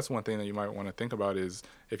 So that's one thing that you might want to think about is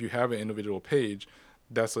if you have an individual page,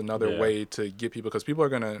 that's another way to get people, because people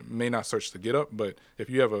may not search the Get Up, but if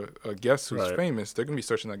you have a guest who's famous, they're gonna be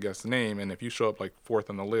searching that guest's name, and if you show up like 4th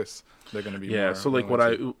on the list, they're gonna be more, so like what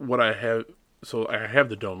I have. So I have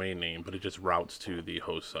the domain name, but it just routes to the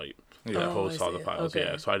host site that hosts all the files.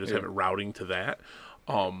 Okay. So I just have it routing to that.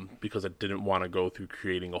 Because I didn't want to go through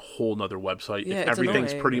creating a whole nother website. Yeah,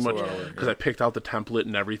 everything's annoying. pretty much, because I picked out the template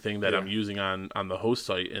and everything that I'm using on the host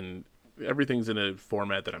site, and everything's in a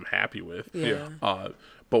format that I'm happy with. But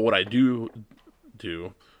what I do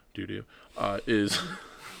is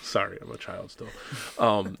sorry, I'm a child still.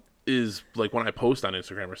 Is like when I post on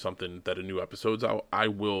Instagram or something that a new episode's out, I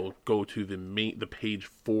will go to the page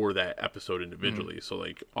for that episode individually. So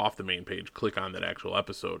like off the main page, click on that actual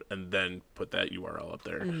episode and then put that URL up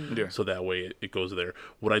there. So that way it goes there.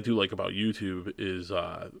 What I do like about YouTube is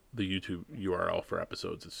the YouTube URL for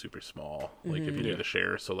episodes is super small. Like if you do the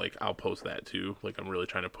share, so like I'll post that too. Like I'm really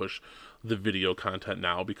trying to push the video content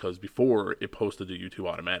now, because before it posted to YouTube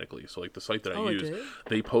automatically. So like the site that I use,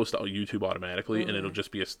 they post on YouTube automatically, and it'll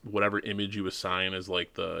just be whatever image you assign as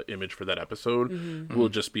like the image for that episode will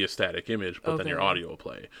just be a static image, but then your Okay. audio will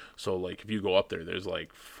play. So like if you go up there's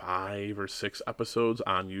like 5 or 6 episodes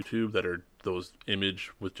on YouTube that are those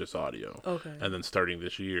image with just audio. Okay. And then starting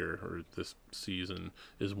this year or this season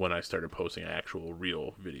is when I started posting actual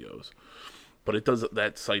real videos. But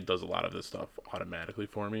that site does a lot of this stuff automatically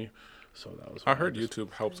for me. So that was. I heard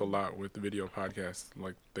YouTube helps a lot with the video podcasts.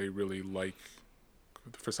 Like they really like,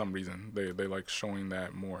 for some reason, they like showing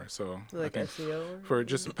that more. So Like I think SEO? for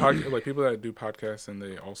just like people that do podcasts and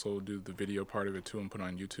they also do the video part of it too and put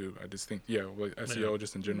on YouTube. I just think like SEO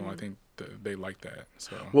just in general. I think they like that.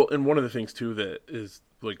 So Well, and one of the things too that is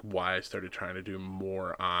like why I started trying to do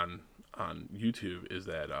more on YouTube is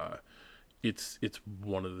that it's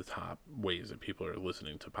one of the top ways that people are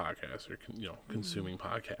listening to podcasts or consuming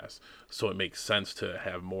podcasts. So it makes sense to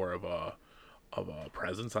have more of a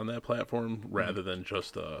presence on that platform rather than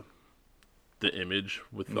just the image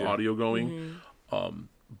with the audio going.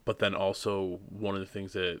 But then also one of the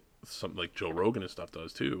things that something like Joe Rogan and stuff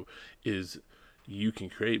does too is you can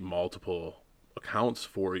create multiple accounts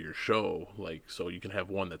for your show, like so you can have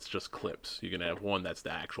one that's just clips, you can have one that's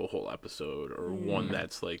the actual whole episode, or one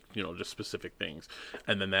that's like just specific things,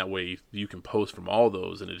 and then that way you can post from all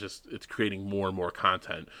those, and it's creating more and more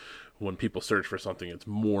content. When people search for something, it's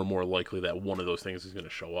more and more likely that one of those things is going to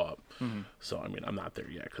show up. So I mean, I'm not there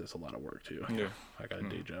yet because it's a lot of work too. I got a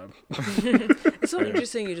day job. It's so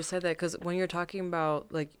interesting you just said that, because when you're talking about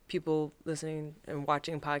like people listening and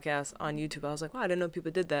watching podcasts on YouTube, I was like, wow, I didn't know people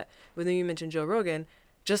did that. But then you mentioned Joe Rogan.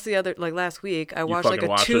 Just the other, like last week, I watched like a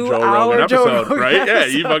 2-hour Joe Rogan right? episode. Yeah,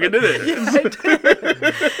 you fucking did it. Yeah, I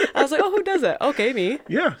did. I was like, oh, who does that? Okay, me.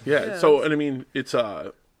 Yeah. So, and I mean, it's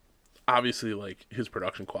obviously like his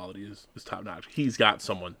production quality is top notch. He's got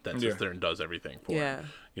someone that sits there and does everything for him.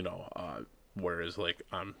 Whereas like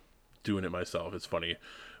I'm doing it myself. It's funny.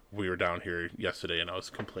 We were down here yesterday and I was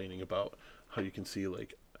complaining about how you can see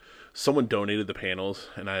like someone donated the panels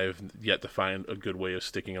and I've yet to find a good way of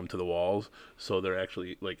sticking them to the walls so they're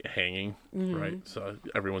actually like hanging, right? So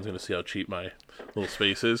everyone's going to see how cheap my little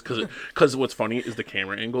space is, because what's funny is the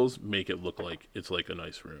camera angles make it look like it's like a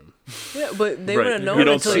nice room. Yeah, but they Right. wouldn't know You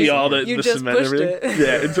don't until see all the just cement and pushed everything.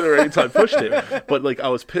 it. Yeah, until I pushed it. But like I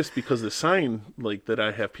was pissed because the sign like that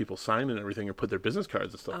I have people sign and everything or put their business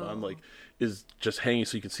cards and stuff on like is just hanging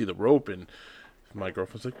so you can see the rope, and my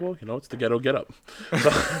girlfriend's like, well, it's the ghetto get up. So,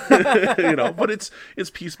 but it's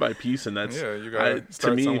piece by piece, and that's you gotta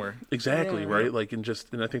start to me somewhere. exactly Yeah. right. Like and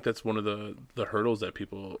I think that's one of the hurdles that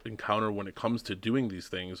people encounter when it comes to doing these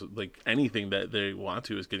things. Like anything that they want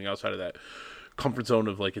to is getting outside of that comfort zone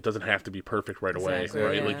of like it doesn't have to be perfect right away, Exactly,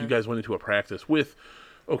 right? yeah. Like you guys went into a practice with,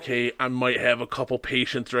 okay, I might have a couple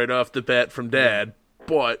patients right off the bat from dad,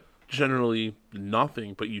 but generally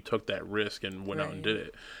nothing, but you took that risk and went out and did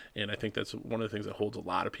it. And I think that's one of the things that holds a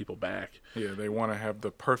lot of people back. Yeah, they want to have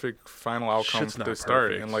the perfect final outcome Shit's not to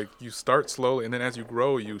start. perfect. And like you start slowly, and then as you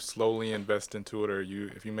grow, you slowly invest into it, or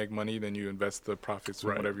if you make money, then you invest the profits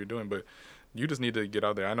from whatever you're doing. But you just need to get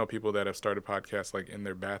out there. I know people that have started podcasts like in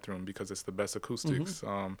their bathroom because it's the best acoustics,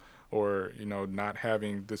 or not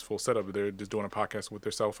having this full setup. They're just doing a podcast with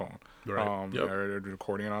their cell phone, Right. They're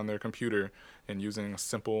recording it on their computer and using a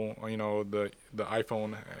simple, the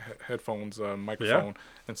iPhone headphones microphone.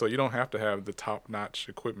 And so you don't have to have the top-notch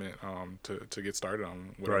equipment to get started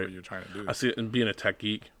on whatever you're trying to do. I see it, and being a tech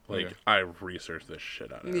geek, like I research this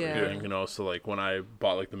shit out of everything, so like when I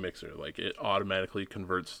bought like the mixer, like it automatically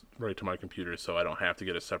converts right to my computer, so I don't have to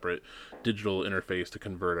get a separate digital interface to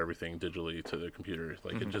convert everything digitally to the computer.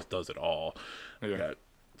 Like it just does it all. I got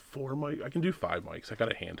 4 mic. I can do 5 mics. I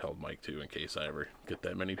got a handheld mic too in case I ever get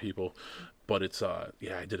that many people. But it's I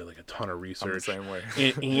did like a ton of research. I'm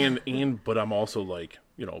the same way. and but I'm also like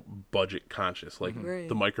budget conscious. Like Right.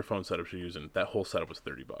 the microphone setups you're using, that whole setup was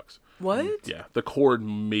 $30. What? Yeah, the cord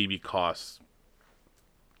maybe costs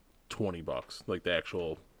 $20, like the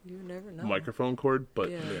actual You never know. microphone cord.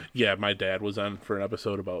 But Yeah. my dad was on for an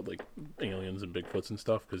episode about like aliens and Bigfoots and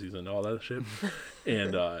stuff because he's into all that shit.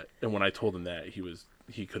 and when I told him that,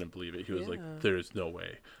 he couldn't believe it. He was like, "There's no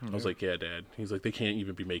way." I was like, "Yeah, Dad." He's like, "They can't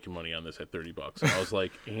even be making money on this at $30." And I was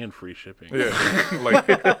like, "And free shipping." Yeah, like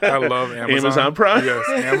I love Amazon. Amazon Prime? Yes,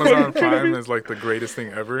 Amazon Prime is like the greatest thing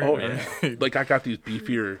ever. Oh yeah. Like I got these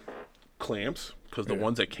beefier clamps because the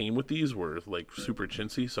ones that came with these were like super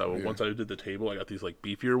chintzy. So once I did the table, I got these like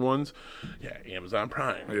beefier ones. Yeah, Amazon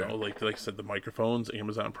Prime. You know, like I said, the microphones,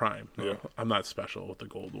 Amazon Prime. Yeah. I'm not special with the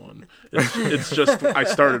gold one. It's just I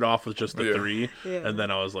started off with just the 3, Yeah. and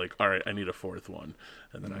then I was like, all right, I need a 4th one,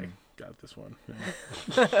 and then I got this one.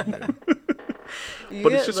 Yeah. You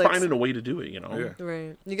But it's get, just like, finding a way to do it, you know? Yeah.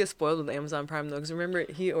 Right. You get spoiled with Amazon Prime though, because remember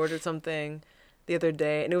he ordered something the other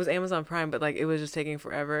day, and it was Amazon Prime, but like it was just taking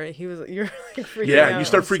forever. You're like freaking out. Yeah, you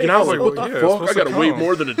start freaking out like, what the Yeah, it's fuck? I supposed to gotta wait come.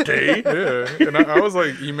 more than a day. Yeah, and I was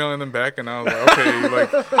like emailing them back, and I was like, okay,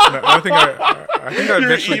 like, and I think I Your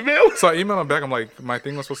eventually. email? So I emailed them back. I'm like, my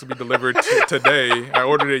thing was supposed to be delivered today. I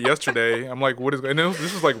ordered it yesterday. I'm like, what is? And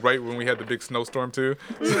this was like right when we had the big snowstorm too.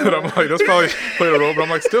 So I'm like, that's probably played a role. But I'm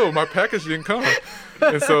like, still, my package didn't come.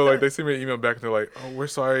 And so like they sent me an email back, and they're like, oh, we're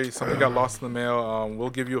sorry, something got lost in the mail. We'll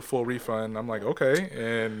give you a full refund. I'm like, okay.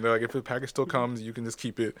 And they're like, if the package still comes, you can just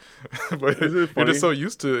keep it. But you're funny? just so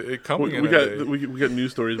used to it coming. We got news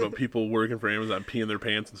stories about people working for Amazon peeing their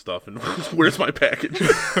pants and stuff, and where's my package?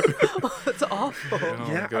 That's awful. Oh,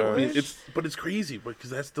 Yeah, my I mean, gosh. it's crazy because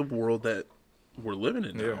that's the world that we're living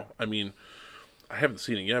in now. Yeah. I mean, I haven't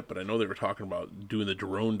seen it yet, but I know they were talking about doing the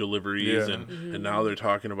drone deliveries, Yeah. and now they're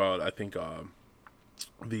talking about, I think,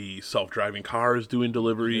 the self-driving cars doing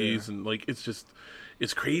deliveries, and like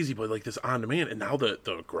it's crazy, but like this on demand, and now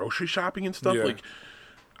the grocery shopping and stuff. Yeah. Like,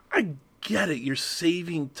 I get it, you're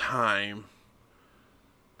saving time.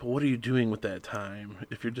 But what are you doing with that time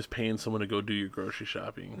if you're just paying someone to go do your grocery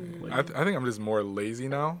shopping? Like, I think I'm just more lazy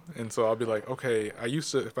now, and so I'll be like, okay, I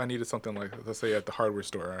used to, if I needed something like, let's say at the hardware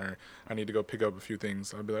store, or I need to go pick up a few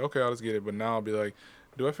things, I'll be like, okay, I'll just get it. But now I'll be like,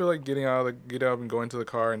 do I feel like get up and going to the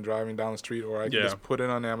car and driving down the street, or I can just put it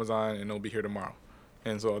on Amazon and it'll be here tomorrow.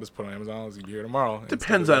 And so I'll just put it on Amazon, it'll be here tomorrow.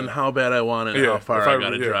 depends on how bad I want it and how far I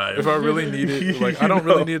gotta drive. If I really need it, like I don't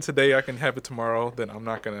really need it today, I can have it tomorrow, then I'm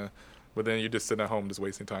not gonna. But then you're just sitting at home just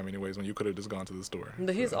wasting time anyways when you could have just gone to the store.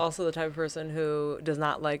 But he's also the type of person who does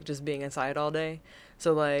not like just being inside all day.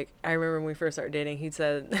 So like I remember when we first started dating, he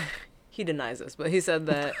said he denies this, but he said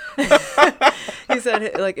that he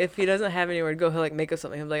said like if he doesn't have anywhere to go, he'll like make us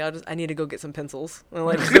something. He'll be like, I need to go get some pencils. And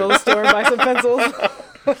like just go to the store and buy some pencils.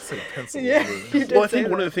 Yeah. Well, I think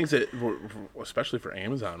one of the things that, especially for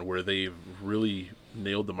Amazon, where they've really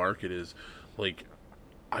nailed the market is like,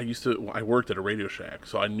 I worked at a Radio Shack,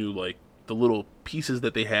 so I knew like the little pieces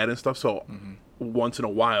that they had and stuff. So once in a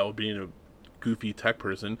while, being a goofy tech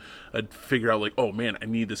person, I'd figure out like, oh man, I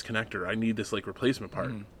need this connector, I need this like replacement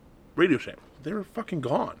part. Radio Shack, they were fucking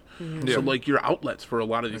gone. Yeah. So like your outlets for a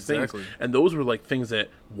lot of these things, and those were like things that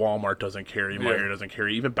Walmart doesn't carry, Meijer doesn't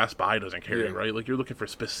carry, even Best Buy doesn't carry, right? Like you're looking for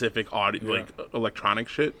specific audio, like electronic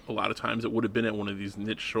shit. A lot of times it would have been at one of these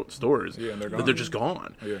niche stores, and they're but gone. they're just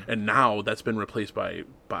gone. Yeah. And now that's been replaced by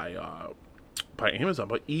Amazon.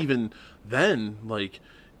 But even then, like,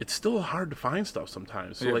 it's still hard to find stuff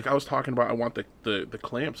sometimes. So like I was talking about, I want the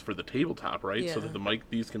clamps for the tabletop, right? So that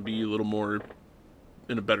these can be a little more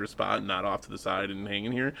in a better spot, not off to the side and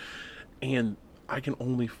hanging here. And I can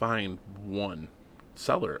only find one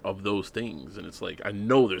seller of those things, and it's like I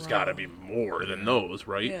know there's got to be more than those,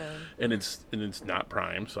 right? Yeah. And it's not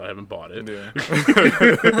Prime, so I haven't bought it. Yeah.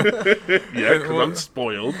 Yeah, because I'm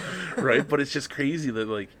spoiled, right? But it's just crazy that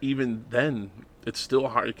like even then it's still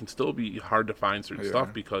hard. It can still be hard to find certain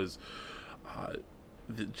stuff because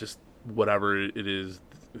just whatever it is,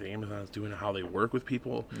 the Amazon's doing, how they work with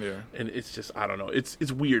people. Yeah. And it's just, I don't know.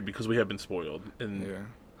 It's weird because we have been spoiled. And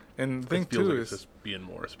and the thing too like is just being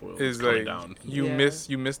more spoiled. Is like down. You miss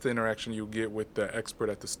the interaction you get with the expert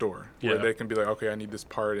at the store, where they can be like, okay, I need this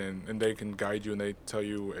part, and they can guide you and they tell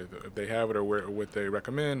you if they have it or what they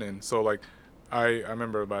recommend. And so like I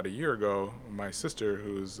remember about a year ago, my sister,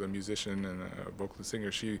 who's a musician and a vocal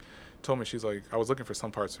singer, she told me, she's like, I was looking for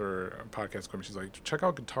some parts for podcast equipment. She's like, check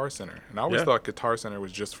out Guitar Center. And I always thought Guitar Center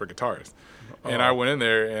was just for guitars. And I went in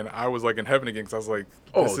there and I was like in heaven again because I was like,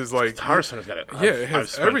 this is like Guitar Center's got it. It has I've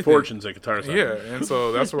spent everything. fortunes at Guitar Center. Yeah, and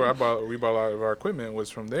so that's where we bought a lot of our equipment was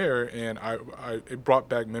from there, and it brought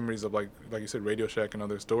back memories of like you said, Radio Shack and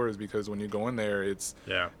other stores, because when you go in there, it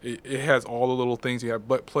has all the little things you have,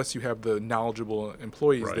 but plus you have the knowledgeable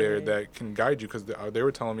employees there that can guide you, because they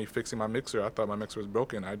were telling me fixing my mixer. I thought my mixer was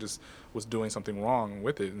broken. I just was doing something wrong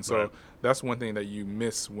with it, and so that's one thing that you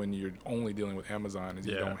miss when you're only dealing with Amazon is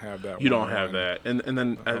you don't have that. You don't have that, and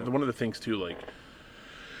then one of the things too, like,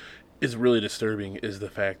 is really disturbing is the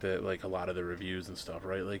fact that like a lot of the reviews and stuff,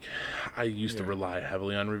 right? Like I used to rely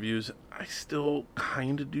heavily on reviews. I still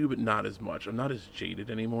kind of do, but not as much. I'm not as jaded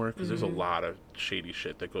anymore because there's a lot of shady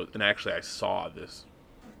shit that goes. And actually, I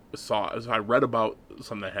read about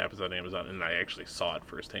something that happens on Amazon, and I actually saw it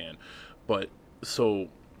firsthand. But so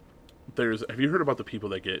have you heard about the people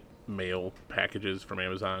that get mail packages from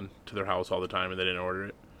Amazon to their house all the time and they didn't order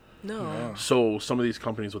it? No. So some of these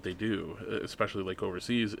companies, what they do, especially like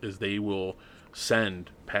overseas, is they will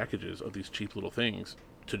send packages of these cheap little things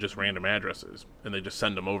to just random addresses, and they just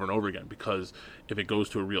send them over and over again, because if it goes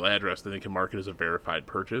to a real address, then they can mark it as a verified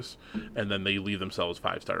purchase, and then they leave themselves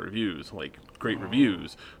 5-star reviews, like great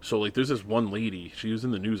reviews. So like there's this one lady, she was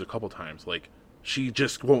in the news a couple times, like she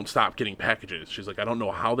just won't stop getting packages. She's like, I don't know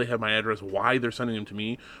how they have my address, why they're sending them to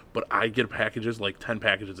me, but I get packages, like 10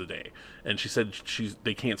 packages a day. And she said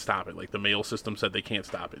they can't stop it. Like the mail system said they can't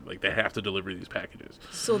stop it. Like they have to deliver these packages.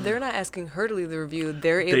 So they're not asking her to leave the review.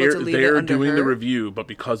 They're able to leave it under her? They're doing the review, but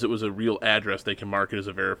because it was a real address, they can mark it as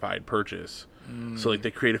a verified purchase. So like they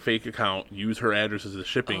create a fake account, use her address as the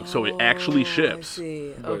shipping, so it actually ships. I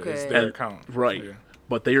see. But Okay. it's their account. Right. Yeah.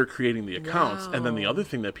 But they are creating the accounts. And then the Wow. other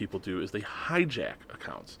thing that people do is they hijack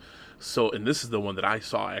accounts. So, and this is the one that I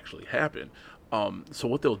saw actually happen. So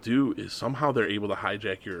what they'll do is somehow they're able to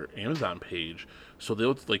hijack your Amazon page. So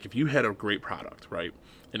they'll, like, if you had a great product, right,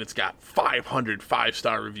 and it's got 500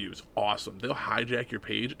 5-star reviews, awesome. They'll hijack your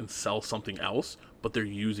page and sell something else, but they're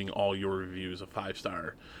using all your reviews of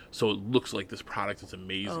 5-star. So it looks like this product is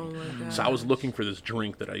amazing. Oh my So I was looking for this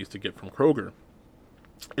drink that I used to get from Kroger.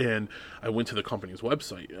 And I went to the company's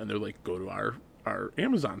website, and they're like, go to our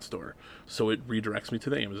Amazon store. So it redirects me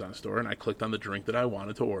to the Amazon store, and I clicked on the drink that I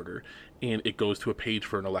wanted to order, and it goes to a page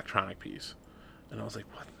for an electronic piece. And I was like,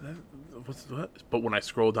 what? But when I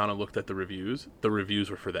scrolled down and looked at the reviews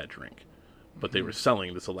were for that drink. But they were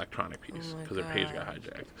selling this electronic piece because their page got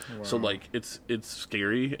hijacked. Wow. So like it's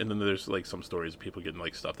scary. And then there's like some stories of people getting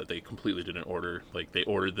like stuff that they completely didn't order. Like they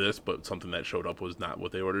ordered this, but something that showed up was not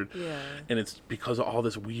what they ordered. Yeah. And it's because of all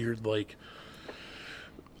this weird like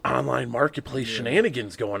online marketplace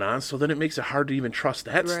shenanigans going on. So then it makes it hard to even trust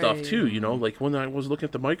that stuff Right. too. You know, like when I was looking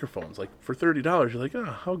at the microphones, like for $30, you're like,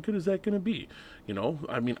 how good is that going to be? You know,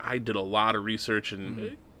 I mean, I did a lot of research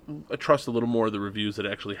and I trust a little more of the reviews that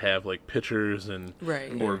actually have like pictures and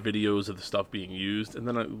Right. or videos of the stuff being used. And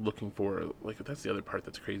then I'm looking for like, that's the other part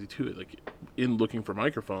that's crazy too. Like in looking for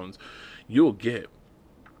microphones, you'll get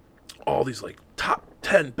all these like top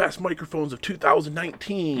 10 best microphones of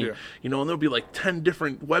 2019, you know, and there'll be like 10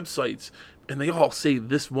 different websites and they all say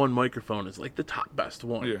this one microphone is like the top best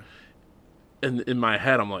one. Yeah. And in my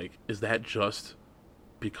head, I'm like, is that just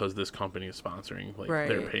because this company is sponsoring, like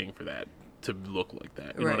they're Right. paying for that to look like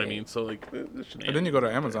that? You know what I Right. mean? So like, And then you go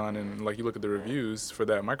to Amazon and like you look at the reviews for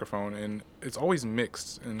that microphone and it's always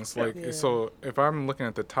mixed. And it's like, Yeah. so if I'm looking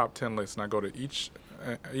at the top 10 list and I go to each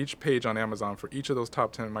page on Amazon for each of those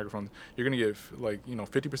top 10 microphones, you're going to get like,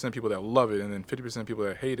 50% people that love it and then 50% people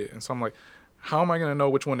that hate it. And so I'm like, how am I going to know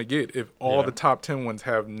which one to get if all the top 10 ones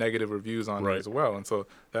have negative reviews on it as well? And so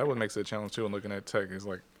that what makes it a challenge too. And looking at tech is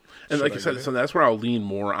like, and like I should said, get it? so that's where I'll lean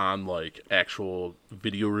more on like actual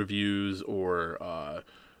video reviews or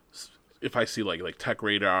if I see like Tech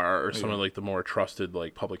Radar or some of like the more trusted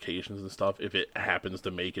like publications and stuff, if it happens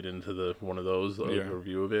to make it into the one of those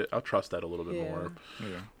review of it, I'll trust that a little bit more.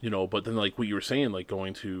 Yeah. You know, but then like what you were saying, like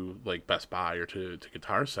going to like Best Buy or to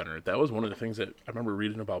Guitar Center, that was one of the things that I remember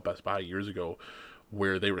reading about Best Buy years ago,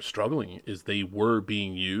 where they were struggling is they were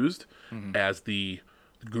being used as the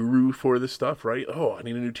guru for this stuff, right? Oh, I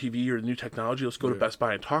need a new TV or a new technology. Let's go to Best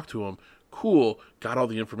Buy and talk to them. Cool, got all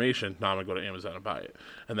the information. Now I'm gonna go to Amazon and buy it.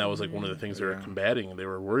 And that was like one of the things they were combating and they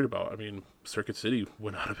were worried about. I mean, Circuit City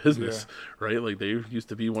went out of business, right? Like they used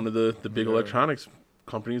to be one of the big electronics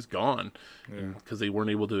companies gone because they weren't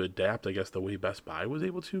able to adapt, I guess, the way Best Buy was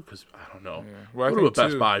able to. Because I don't know. Well, I go to a think,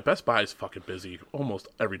 Best too- Buy. Best Buy is fucking busy almost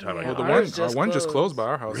every time I Yeah. go. The Ours one just just closed closed. by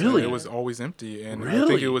our house. Really? And it was always empty. And I Really?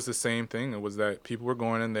 think it was the same thing. It was that people were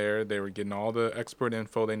going in there, they were getting all the expert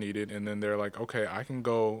info they needed, and then they're like, okay, I can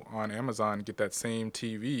go on Amazon and get that same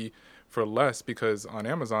TV for less because on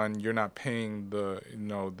Amazon you're not paying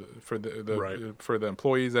for the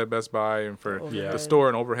employees at Best Buy and for the store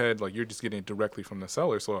and overhead. Like you're just getting it directly from the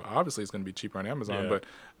seller. So obviously it's going to be cheaper on Amazon. Yeah. But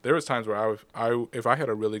there was times where if I had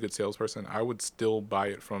a really good salesperson, I would still buy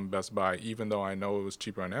it from Best Buy even though I know it was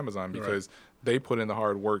cheaper on Amazon because they put in the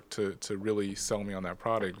hard work to really sell me on that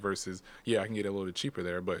product versus I can get it a little bit cheaper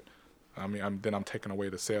there, but I mean, I'm taking away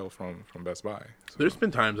the sale from Best Buy. So. There's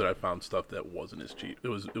been times that I found stuff that wasn't as cheap. It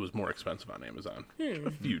was more expensive on Amazon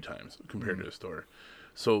a few times compared to the store.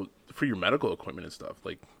 So for your medical equipment and stuff,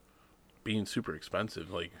 like being super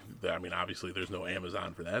expensive, like I mean, obviously there's no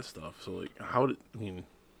Amazon for that stuff. So like,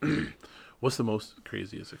 what's the most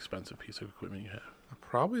craziest expensive piece of equipment you have?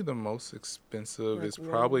 Probably the most expensive Like is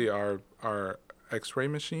probably our X-ray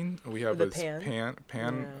machine. We have The a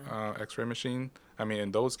pan X-ray machine. I mean,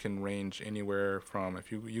 and those can range anywhere from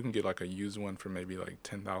you can get like a used one for maybe like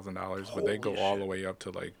 $10,000, but they go all the way up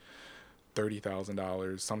to like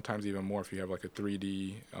 $30,000, sometimes even more if you have like a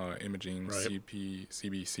 3D imaging Right.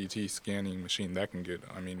 CBCT scanning machine that can get,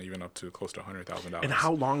 I mean, even up to close to $100,000. And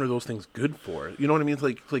how long are those things good for? You know what I mean? It's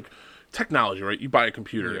like technology, right? You buy a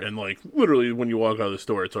computer and like literally when you walk out of the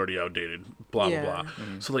store, it's already outdated. Blah Yeah. blah blah.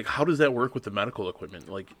 So like, how does that work with the medical equipment?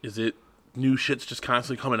 Like, is it new shit's just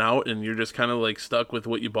constantly coming out and you're just kind of like stuck with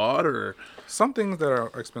what you bought, or Some things that are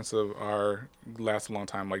expensive last a long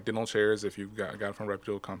time, like dental chairs. If you got it from a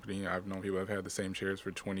reputable company, I've known people have had the same chairs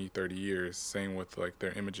for 20, 30 years. Same with like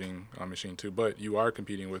their imaging machine too. But you are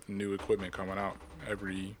competing with new equipment coming out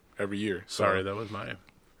every year. So, sorry, that was my.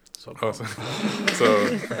 So, oh, so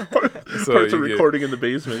parts you of get- recording in the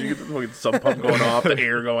basement. You get the fucking sump pump going off, the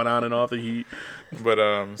air going on and off, the heat. But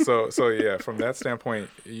so yeah, from that standpoint,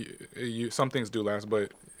 you some things do last,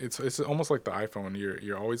 but it's almost like the iPhone.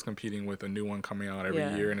 You're always competing with a new one coming out every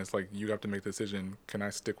Yeah. year, and it's like you have to make the decision: can I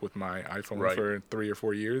stick with my iPhone Right. for 3 or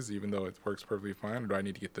 4 years, even though it works perfectly fine, or do I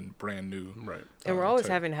need to get the brand new? Right. And we're always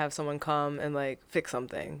tech? having to have someone come and like fix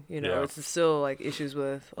something. You know, Yeah. it's still like issues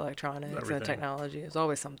with electronics Everything. and technology. It's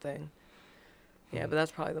always something. Yeah, but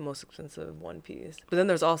that's probably the most expensive one piece. But then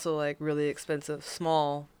there's also like really expensive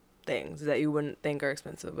small things that you wouldn't think are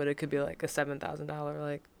expensive, but it could be like a $7,000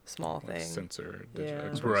 like small Like thing. sensor, Yeah.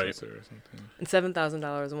 expert Right. sensor or something. And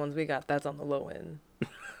 $7,000, the ones we got, that's on the low end.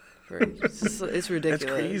 It's ridiculous. That's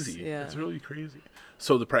crazy. Yeah. That's really crazy.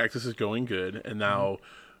 So the practice is going good, and now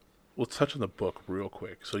let's touch on the book real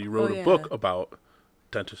quick. So you wrote a book about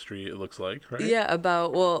dentistry. It looks like, right? Yeah,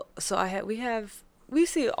 we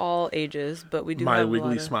see all ages, but we do My have a Wiggly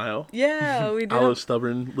lot of, Smile. Yeah, we do. Olive have-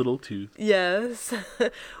 stubborn little tooth. Yes,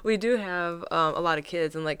 we do have a lot of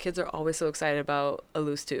kids, and like kids are always so excited about a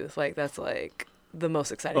loose tooth. Like that's like the most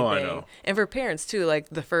exciting I thing. know. And for parents too, like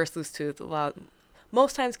the first loose tooth.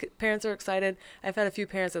 Most times parents are excited. I've had a few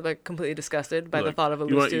parents that are like completely disgusted by the Look, thought of a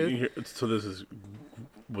you loose want- tooth. you hear- so this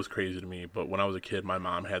was crazy to me. But when I was a kid, my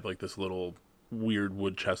mom had like this little weird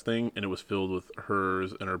wood chest thing, and it was filled with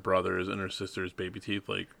hers and her brother's and her sister's baby teeth.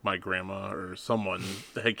 Like my grandma or someone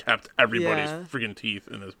had kept everybody's Yeah. freaking teeth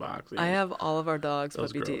in this box. It I was- have all of our dogs' that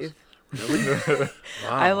was puppy gross. teeth. Really? Wow.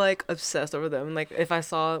 I like obsessed over them. Like if I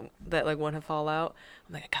saw that like one had fall out,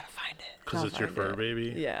 I'm like I gotta find it. because Gotta it's your find fur it.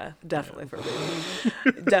 baby. Yeah, definitely fur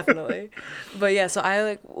baby. Definitely. But yeah, so I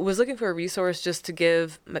like was looking for a resource just to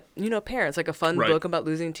give parents like a fun Right. book about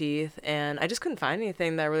losing teeth, and I just couldn't find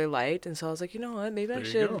anything that I really liked, and so I was like, you know what, maybe I There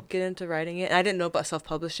you should go. get into writing it. And I didn't know about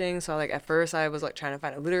self-publishing, so like at first I was like trying to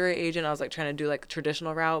find a literary agent. I was like trying to do like a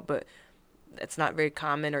traditional route, but it's not very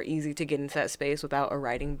common or easy to get into that space without a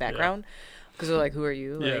writing background. Because they're like, who are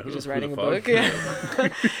you? Like, Yeah, you're who just the writing a fuck? book. Yeah.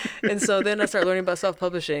 And so then I started learning about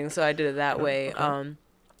self-publishing. So I did it that way.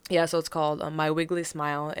 Okay. So it's called My Wiggly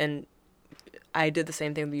Smile. And I did the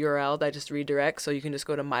same thing with the URL that I just redirect. So you can just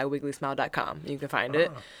go to mywigglysmile.com. You can find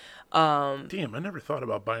it. Damn, I never thought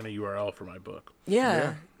about buying a URL for my book.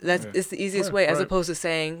 Yeah. It's the easiest Right, way, as right. opposed to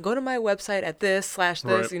saying, go to my website at this /this,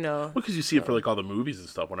 Right. you know. Because you see it for like all the movies and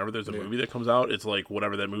stuff. Whenever there's a Yeah. movie that comes out, it's like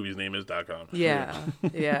whatever that movie's name is .com. Yeah,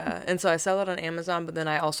 yeah. And so I sell it on Amazon, but then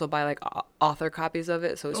I also buy like author copies of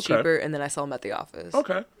it, so it's Okay. cheaper, and then I sell them at the office.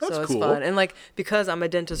 Okay, that's so it's cool. fun. And like because I'm a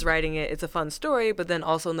dentist writing it, it's a fun story, but then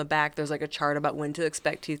also in the back there's like a chart about when to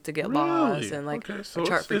expect teeth to get lost, Really? and like Okay, so a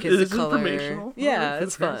chart for it kids is to color. informational. Yeah, Alright, for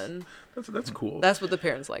it's the parents. fun. That's cool. That's what the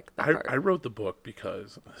parents like. That part. I wrote the book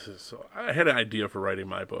because I had an idea for writing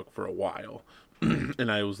my book for a while,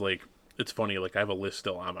 and I was like, it's funny. Like I have a list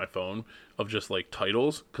still on my phone of just like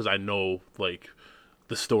titles because I know like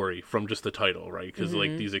the story from just the title, right? Because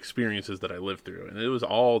like these experiences that I lived through, and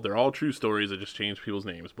they're all true stories. I just changed people's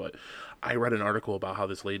names, but I read an article about how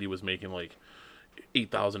this lady was making like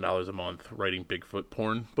 $8,000 a month writing Bigfoot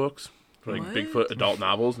porn books. Like What? Bigfoot adult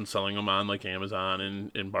novels and selling them on like Amazon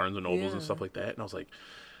and Barnes and Nobles and Yeah. stuff like that. And I was like,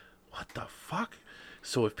 what the fuck?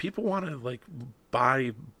 So if people want to like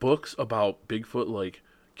buy books about Bigfoot, like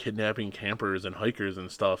kidnapping campers and hikers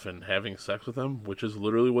and stuff and having sex with them, which is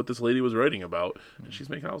literally what this lady was writing about, and she's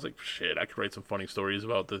making, I was like, shit, I could write some funny stories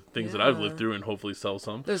about the things that I've lived Yeah. through and hopefully sell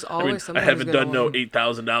some. There's I mean, always I someone haven't who's gonna done no want-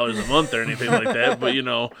 $8,000 a month or anything like that, but you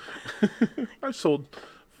know, I've sold,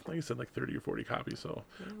 like I said, like 30 or 40 copies. So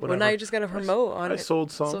Well, now whatever. you just gotta promote on I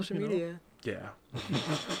sold some social you know. media. Yeah.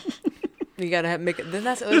 You gotta make it. Then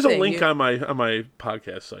that's the other There's a thing. link on my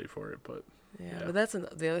podcast site for it, but Yeah, Yeah. but that's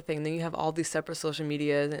the other thing. Then you have all these separate social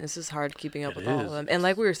medias, and it's just hard keeping up It with all is. of them. And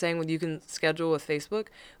like we were saying, you can schedule with Facebook.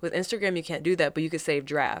 With Instagram, you can't do that, but you could save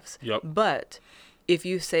drafts. Yep. But if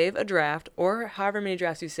you save a draft, or however many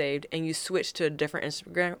drafts you saved, and you switch to a different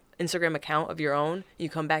Instagram account of your own, you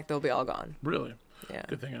come back, they'll be all gone. really. Yeah.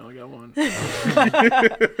 Good thing I only got one.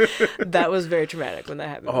 That was very traumatic when that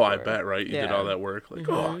happened. Oh, I bet, right? You did all that work. Like,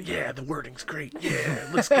 oh, yeah, the wording's great. Yeah,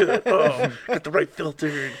 it looks good. Oh, got the right filter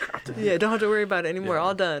and cropped it. Yeah, don't have to worry about it anymore. Yeah.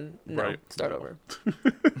 All done. No, Right. start over.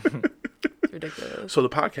 Ridiculous. So the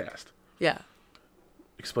podcast. Yeah.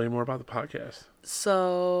 Explain more about the podcast.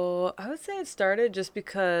 So I would say it started just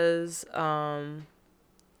because, kind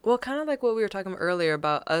of like what we were talking about earlier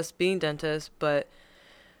about us being dentists, but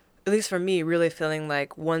at least for me, really feeling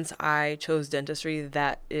like once I chose dentistry,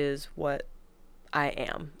 that is what I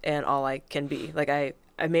am and all I can be. Like I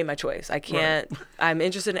made my choice. I can't, right. I'm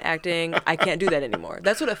interested in acting. I can't do that anymore.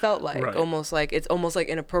 That's what it felt like. Right. It's almost like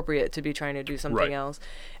inappropriate to be trying to do something else.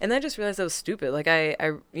 And then I just realized I was stupid. Like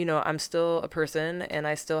I'm still a person and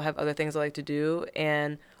I still have other things I like to do.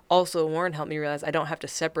 And also Warren helped me realize I don't have to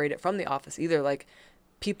separate it from the office either. Like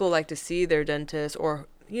people like to see their dentist or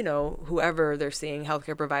whoever they're seeing,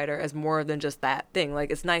 healthcare provider, as more than just that thing. Like,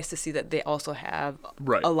 it's nice to see that they also have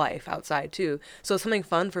a life outside, too. So it's something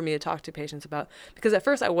fun for me to talk to patients about. Because at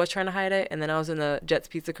first I was trying to hide it, and then I was in a Jets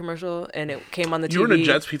Pizza commercial, and it came on the TV. You were in a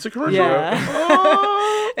Jets Pizza commercial? Yeah.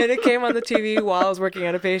 Oh! And it came on the TV while I was working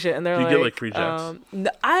on a patient, and they're like... You get, like, free Jets? They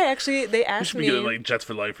asked me... You should be getting, like, Jets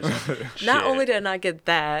for life or something. Not only did I not get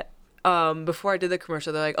that, before I did the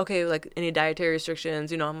commercial, they're like, okay, like any dietary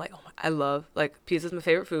restrictions, I'm like, I love, like, pizza's my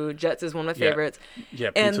favorite food. Jets is one of my favorites. Yeah,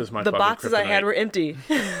 pizza's my the boxes I had were empty.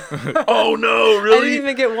 Oh, no, really? I didn't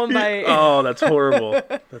even get one bite. Oh, that's horrible.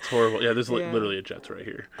 That's horrible. Yeah, there's literally a Jets right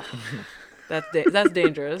here. That's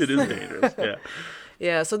dangerous. It is dangerous, yeah.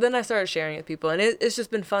 Yeah, so then I started sharing it with people, and it's just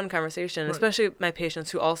been fun conversation, especially my patients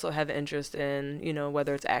who also have interest in,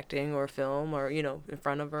 whether it's acting or film or, in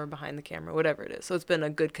front of or behind the camera, whatever it is. So it's been a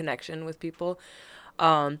good connection with people.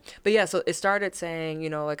 But yeah, so it started saying,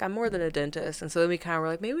 like, I'm more than a dentist. And so then we kind of were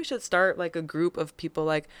like, maybe we should start like a group of people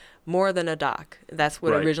like more than a doc. That's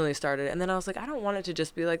what originally started. And then I was like, I don't want it to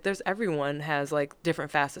just be like, everyone has like different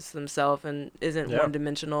facets to themselves and isn't one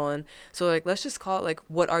dimensional. And so like, let's just call it like,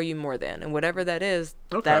 what are you more than? And whatever that is,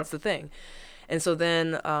 that's the thing. And so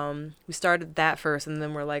then we started that first, and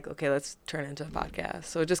then we're like, okay, let's turn it into a podcast.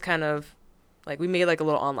 So it just kind of, like, we made like a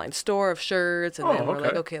little online store of shirts, and then we're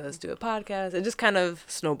like, okay, let's do a podcast. It just kind of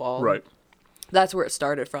snowballed. Right. That's where it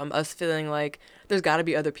started from, us feeling like there's got to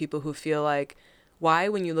be other people who feel like, why,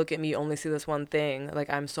 when you look at me, you only see this one thing? Like,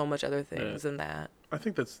 I'm so much other things than that. I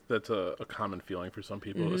think that's a common feeling for some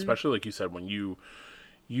people, especially like you said, when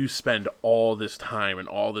you spend all this time and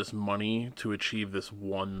all this money to achieve this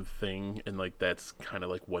one thing, and like that's kind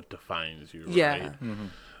of like what defines you, right? Mm-hmm.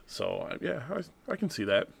 So I can see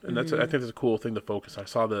that, and I think that's a cool thing to focus. I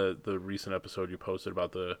saw the recent episode you posted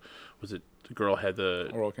about the girl had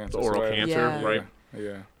the oral cancer, right?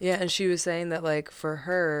 Yeah, and she was saying that like for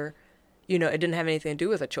her, it didn't have anything to do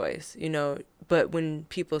with a choice, but when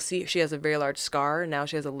people see, she has a very large scar, and now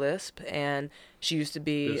she has a lisp, and she used to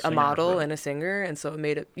be a model and a singer, and so it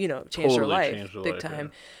made it, changed her life big time.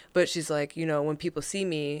 Yeah. But she's like, when people see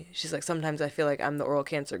me, she's like, sometimes I feel like I'm the oral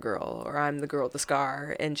cancer girl, or I'm the girl with the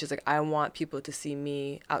scar. And she's like, I want people to see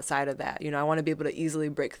me outside of that. I want to be able to easily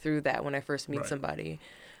break through that when I first meet somebody.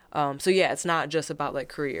 So yeah, it's not just about like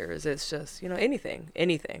careers. It's just, anything.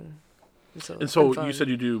 And so you said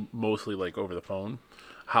you do mostly like over the phone.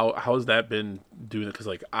 How has that been doing it? Because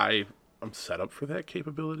like I'm set up for that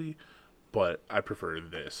capability, but I prefer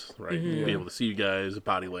this, right? Mm-hmm. Be able to see you guys,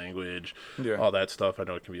 body language, all that stuff. I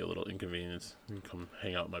know it can be a little inconvenience. You can come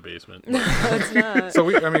hang out in my basement. No, it's not. So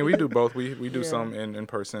we do both. We do some in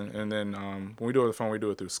person, and then when we do it on the phone, we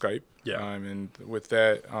do it through Skype. Yeah. And with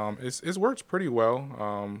that, it works pretty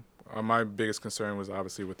well. My biggest concern was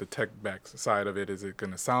obviously with the tech back side of it. Is it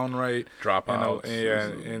going to sound right? Dropouts.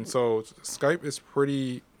 And so Skype is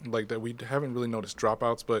pretty like that. We haven't really noticed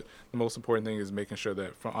dropouts, but the most important thing is making sure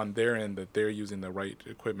that on their end that they're using the right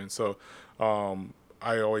equipment. So and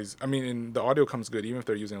the audio comes good even if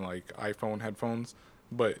they're using like iPhone headphones.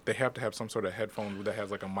 But they have to have some sort of headphone that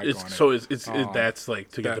has like a mic on it. So that's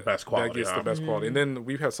like to get the best quality. That gets the best quality. And then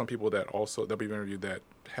we've had some people that we've interviewed that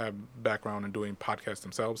have background in doing podcasts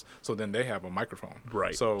themselves. So then they have a microphone.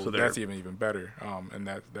 Right. So that's even better in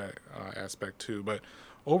that aspect too. But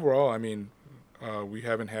overall, we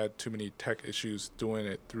haven't had too many tech issues doing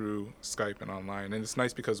it through Skype and online. And it's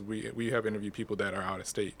nice because we have interviewed people that are out of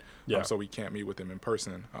state. So we can't meet with them in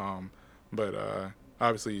person.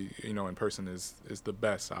 Obviously, in person is the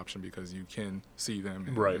best option because you can see them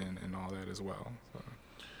and all that as well.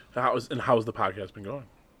 So. How's the podcast been going?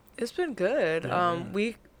 It's been good.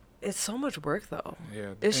 It's so much work though.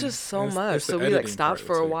 Yeah, it's just so much. So we like stopped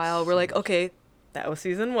for a while. We're like, okay, that was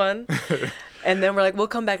season 1, and then we're like, we'll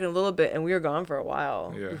come back in a little bit, and we were gone for a while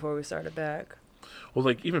before we started back. Well,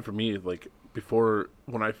 like even for me, like before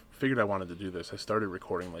when I figured I wanted to do this, I started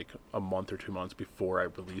recording like a month or 2 months before I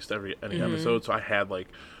released any episode. So I had like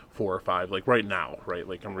 4 or 5, like right now, right?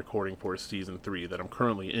 Like I'm recording for season 3 that I'm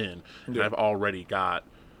currently in, and I've already got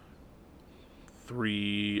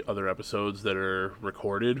 3 other episodes that are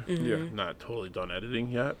recorded. Not totally done editing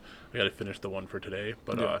yet. I got to finish the one for today,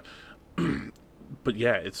 but but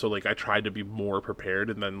yeah, it's so like I tried to be more prepared,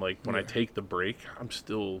 and then like when I take the break, I'm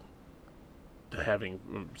still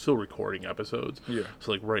recording episodes.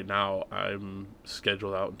 So like right now I'm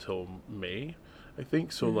scheduled out until May, I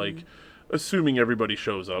think. So like assuming everybody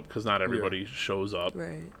shows up, because not everybody shows up,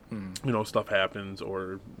 right? You know, stuff happens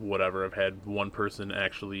or whatever. I've had one person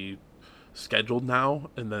actually scheduled now,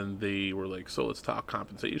 and then they were like, so let's talk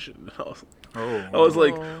compensation. I was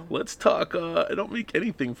like, let's talk I don't make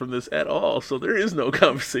anything from this at all, so there is no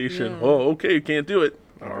compensation. Okay, can't do it.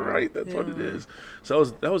 All right, that's what it is. So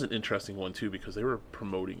that was an interesting one too, because they were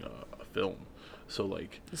promoting a film. So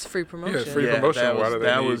like it's free promotion. Yeah, it's free promotion.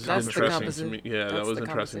 That was That's interesting to me. Yeah, that's that was the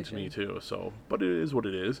interesting to me too. So, but it is what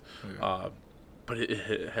it is. But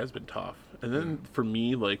it has been tough. And then for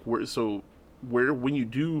me, like when you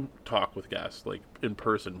do talk with guests, like in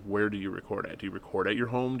person, where do you record at? Do you record at your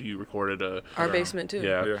home? Do you record at our basement too?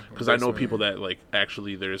 Yeah, because I know people that like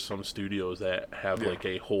actually there's some studios that have like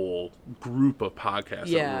a whole group of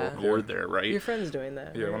podcasts that will record there, right? Your friend's doing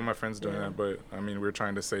that. Yeah, right? one of my friends doing that, but I mean we're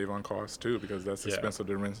trying to save on costs too, because that's expensive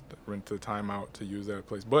to rent the time out to use that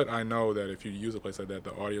place. But I know that if you use a place like that,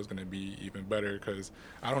 the audio is going to be even better, because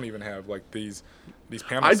I don't even have like these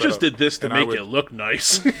panels. I just did this to make it look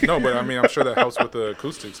nice. No, but I mean I'm sure that helps with the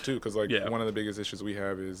acoustics too, because like one of the biggest issues we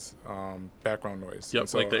have is background noise. Yep,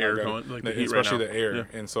 so like the air going, like the heat especially right now. the air,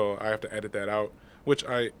 and so I have to edit that out. Which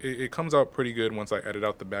it comes out pretty good once I edit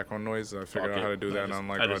out the background noise. I figured out how to do that on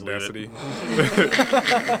like Audacity.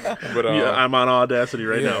 But I'm on Audacity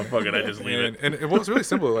right now. Fuck it, I just leave it. And it was really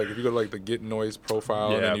simple. Like if you go to like the get noise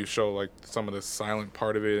profile, and then you show like some of the silent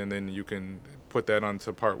part of it, and then you can put that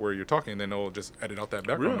onto part where you're talking, and then it'll just edit out that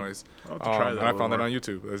background noise. I'll have to try that. And I found that on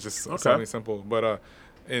YouTube. It's just something simple, but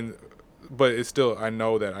it's still, I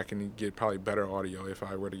know that I can get probably better audio if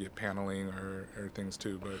I were to get paneling or things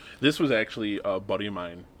too. But this was actually a buddy of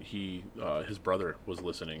mine. His brother was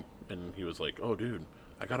listening, and he was like, "Oh, dude,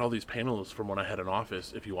 I got all these panels from when I had an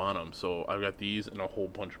office. If you want them, so I've got these and a whole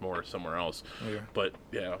bunch more somewhere else." But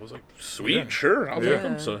I was like, "Sweet, sure, I'll take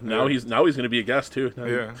them." So now he's going to be a guest too. Now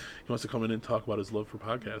he wants to come in and talk about his love for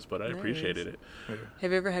podcasts. But I appreciated it.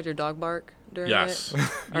 Have you ever had your dog bark during yes. it?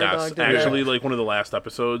 Yes, actually, like one of the last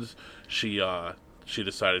episodes, she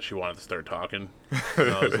decided she wanted to start talking.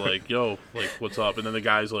 And I was like, "Yo, like, what's up?" And then the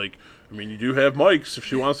guy's like, "I mean, you do have mics if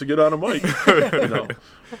she wants to get on a mic."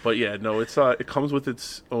 But yeah, no, it comes with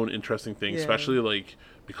its own interesting thing, especially like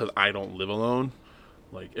because I don't live alone.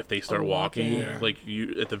 Like if they start walking, like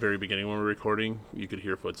you at the very beginning when we were recording, you could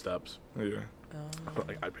hear footsteps.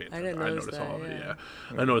 Like I pay attention. I notice all of it.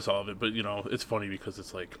 I notice all of it. But it's funny because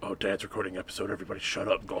it's like, oh, Dad's recording episode. Everybody, shut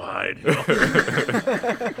up and go hide.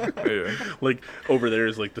 Like over there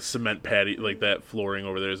is like the cement patio, like that flooring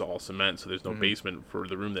over there is all cement, so there's no basement for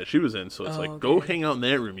the room that she was in. So it's go hang out in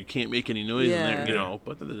that room. You can't make any noise in there,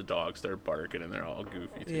 But then the dogs start barking and they're all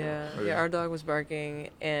goofy too. Yeah, our dog was barking,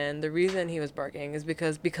 and the reason he was barking is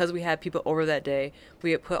because we had people over that day.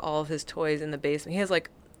 We had put all of his toys in the basement. He has like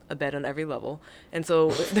a bed on every level, and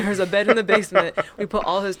so there's a bed in the basement. We put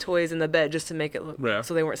all his toys in the bed just to make it look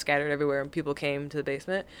so they weren't scattered everywhere and people came to the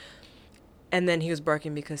basement. And then he was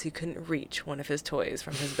barking because he couldn't reach one of his toys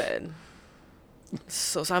from his bed.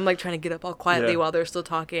 So I'm like trying to get up all quietly while they're still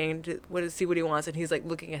talking to see what he wants, and he's like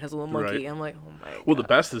looking at his little monkey. I'm like, oh my god. Well, the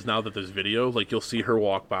best is now that there's video, like you'll see her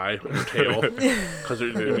walk by with her tail, because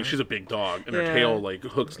she's a big dog, and her tail like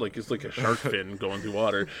hooks like it's like a shark fin going through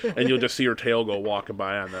water, and you'll just see her tail go walking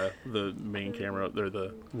by on the main camera up there,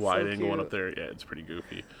 the wide angle one up there. Yeah, it's pretty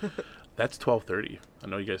goofy. That's 12:30. I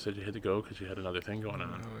know you guys said you had to go because you had another thing going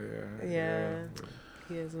on. Oh yeah.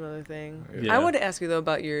 He has another thing. Yeah. I wanted to ask you though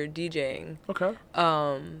about your DJing. Okay.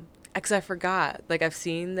 Because I forgot. Like I've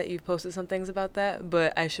seen that you've posted some things about that,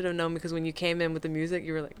 but I should have known because when you came in with the music,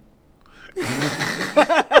 you were like. And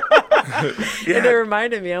it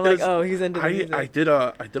reminded me. I'm like, oh, he's into the music. I did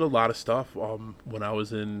a lot of stuff when I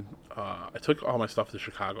was in. I took all my stuff to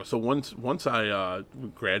Chicago. So once I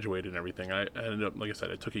graduated and everything, I ended up, like I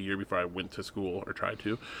said, I took a year before I went to school or tried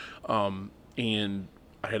to, and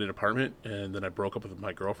I had an apartment, and then I broke up with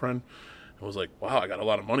my girlfriend. I was like, wow, I got a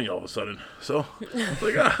lot of money all of a sudden. So I was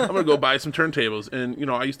like, I'm going to go buy some turntables. And,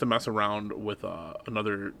 I used to mess around with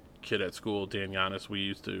another kid at school, Dan Giannis, we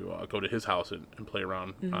used to go to his house and play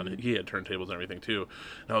around on it. He had turntables and everything too.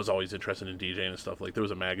 And I was always interested in DJing and stuff. Like there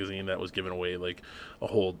was a magazine that was giving away like a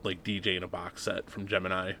whole like DJ in a box set from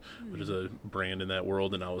Gemini, which is a brand in that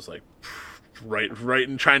world. And I was like, right,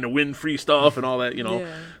 and trying to win free stuff and all that, you know.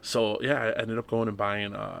 Yeah. So yeah, I ended up going and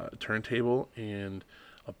buying a turntable and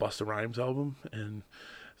a Busta Rhymes album, and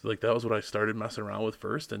like that was what I started messing around with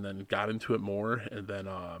first, and then got into it more. And then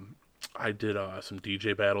I did some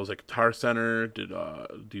DJ battles at Guitar Center, did a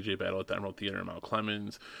DJ battle at the Emerald Theater in Mount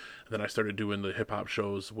Clemens. And then I started doing the hip hop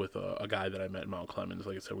shows with a guy that I met in Mount Clemens.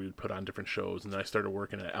 Like I said, we would put on different shows. And then I started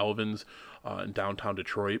working at Elvin's in downtown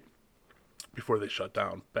Detroit before they shut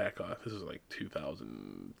down back. This is like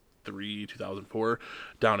 2003, 2004,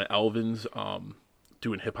 down at Elvin's.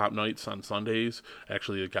 Doing hip hop nights on Sundays.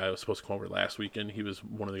 Actually, the guy was supposed to come over last weekend. He was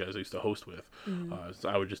one of the guys I used to host with. So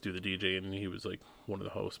I would just do the DJ, and he was like one of the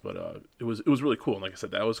hosts. But it was really cool. And like I said,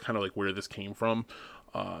 that was kind of like where this came from.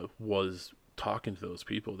 Was talking to those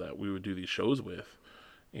people that we would do these shows with,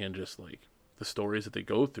 and just like the stories that they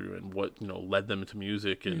go through and what led them into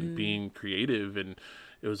music and being creative. And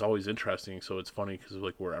it was always interesting. So it's funny because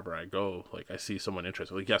like wherever I go, like I see someone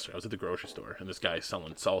interested. Like yesterday, I was at the grocery store and this guy's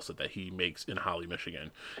selling salsa that he makes in Holly,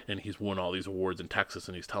 Michigan, and he's won all these awards in Texas,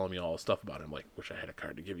 and he's telling me all this stuff about it. I'm like, wish I had a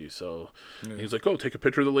card to give you. So he's like, oh, take a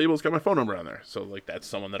picture of the label. It's got my phone number on there. So like that's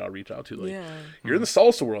someone that I'll reach out to. Like, you're in the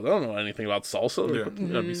salsa world. I don't know anything about salsa, like,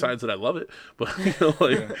 besides that I love it. But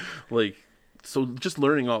like. So just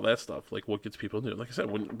learning all that stuff, like what gets people new. Like I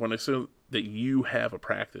said, when I say that you have a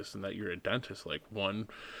practice and that you're a dentist, like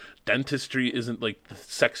dentistry isn't like the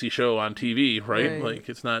sexy show on TV, right? Like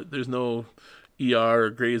it's not, there's no ER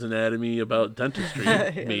or Grey's Anatomy about dentistry.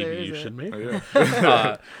 Maybe you should make it.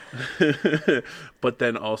 But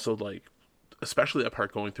then also like, especially that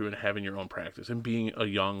part going through and having your own practice and being a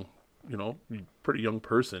young, pretty young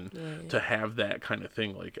person to have that kind of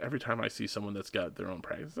thing. Like every time I see someone that's got their own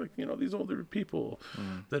practice, like, these older people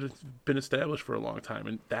that have been established for a long time.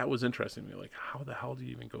 And that was interesting to me. Like, how the hell do you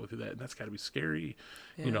even go through that? And that's gotta be scary,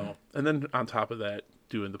 And then on top of that,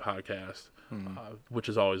 doing the podcast, which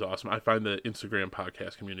is always awesome. I find the Instagram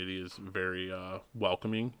podcast community is very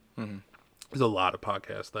welcoming. There's a lot of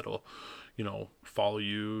podcasts that'll, follow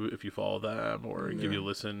you if you follow them or give you a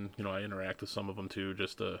listen. I interact with some of them too,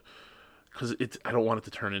 just to, because I don't want it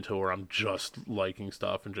to turn into where I'm just liking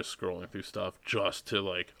stuff and just scrolling through stuff just to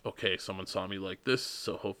like, okay, someone saw me like this,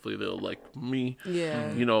 so hopefully they'll like me.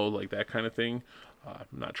 Like that kind of thing. I'm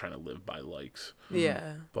not trying to live by likes.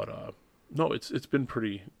 But no, it's been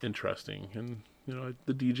pretty interesting. And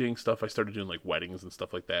the DJing stuff, I started doing like weddings and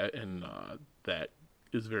stuff like that, and that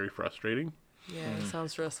is very frustrating. It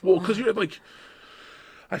sounds stressful. Well, because you're like,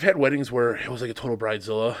 I've had weddings where it was like a total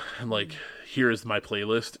bridezilla, and like, here is my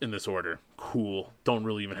playlist in this order. Cool. Don't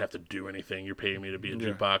really even have to do anything. You're paying me to be a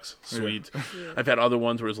jukebox. Sweet. I've had other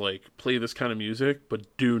ones where it's like, play this kind of music,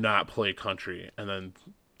 but do not play country. And then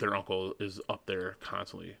their uncle is up there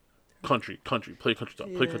constantly, country, play country stuff,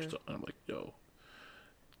 play country stuff. And I'm like, yo,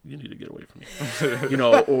 you need to get away from me.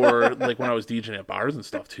 Or like when I was DJing at bars and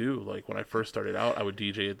stuff too, like when I first started out, I would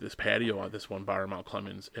DJ at this patio at this one bar in Mount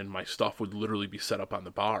Clemens, and my stuff would literally be set up on the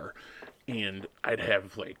bar, and I'd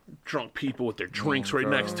have like drunk people with their drinks right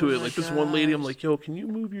next to it. Like this one lady, I'm like, yo, can you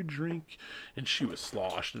move your drink? And she was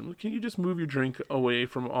sloshed. And I'm like, can you just move your drink away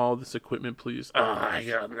from all this equipment, please? Oh, I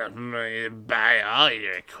got enough money to buy all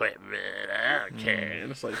your equipment. I don't care. And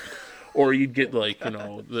it's like, or you'd get like,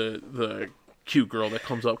 the cute girl that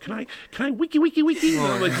comes up, can I wiki? And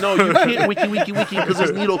I'm like, no, you can't wiki because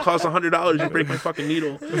this needle costs $100. You break my fucking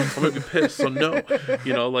needle, I'm gonna be pissed. So no,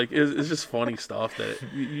 like it's just funny stuff that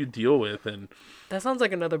you deal with. And that sounds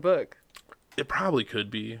like another book. It probably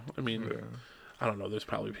could be. I mean, I don't know. There's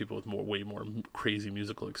probably people with way more crazy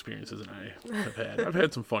musical experiences than I have had. I've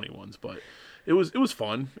had some funny ones, but it was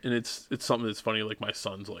fun, and it's something that's funny. Like my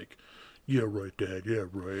son's like, yeah, right, Dad. Yeah,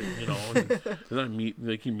 right. And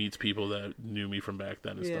then he meets people that knew me from back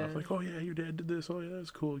then and stuff. Like, oh yeah, your dad did this. Oh yeah,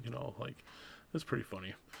 that's cool. Like, it's pretty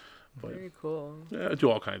funny. But, very cool. Yeah, I do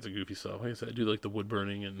all kinds of goofy stuff. Like I said, I do like the wood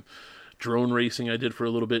burning and drone racing. I did for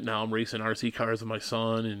a little bit. Now I'm racing RC cars with my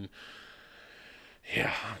son, and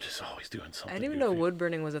yeah, I'm just always doing something. I didn't even know wood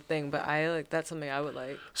burning was a thing, but that's something I would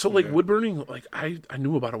like. So like wood burning, like I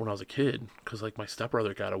knew about it when I was a kid, because like my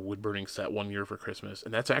stepbrother got a wood burning set one year for Christmas,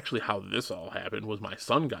 and that's actually how this all happened. Was my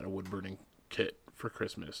son got a wood burning kit for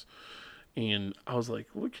Christmas, and I was like,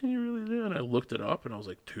 what can you really do? And I looked it up, and I was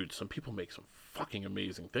like, dude, some people make some fucking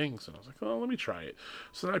amazing things. And I was like, oh, let me try it.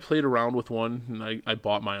 So then I played around with one, and I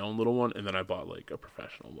bought my own little one, and then I bought like a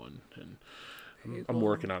professional one, and I'm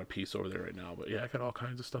working on a piece over there right now, but yeah, I got all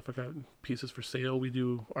kinds of stuff. I got pieces for sale. We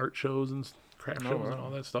do art shows and craft shows and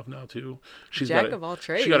all that stuff now too. She's Jack got of all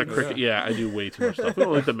trades. She got a cricket. Yeah, I do way too much stuff. I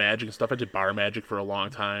don't like the magic and stuff. I did bar magic for a long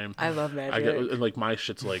time. I love magic. I got, and like my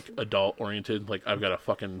shit's like adult oriented. Like I've got a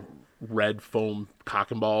fucking red foam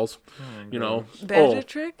cock and balls. You know, magic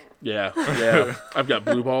trick. Yeah, yeah. I've got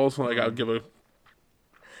blue balls. Like I'll give a.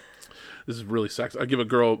 This is really sexy. I give a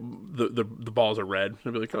girl the balls are red.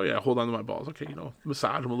 I'd be like, oh yeah, hold on to my balls. Okay,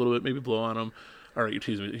 massage them a little bit, maybe blow on them. All right, you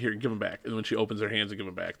tease me. Here, give them back. And when she opens her hands and give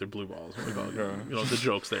them back, they're blue balls. Like, the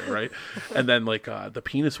joke's there, right? And then like the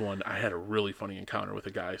penis one, I had a really funny encounter with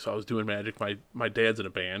a guy. So I was doing magic. My dad's in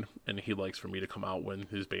a band, and he likes for me to come out when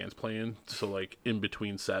his band's playing. So like in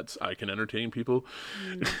between sets, I can entertain people.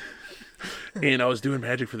 And I was doing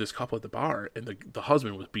magic for this couple at the bar, and the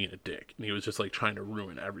husband was being a dick, and he was just like trying to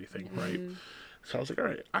ruin everything, right? So I was like, all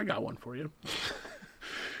right, I got one for you.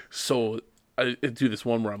 So I do this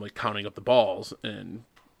one where I'm like counting up the balls, and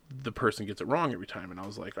the person gets it wrong every time, and I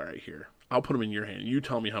was like, all right, here, I'll put them in your hand. You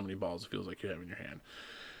tell me how many balls it feels like you have in your hand.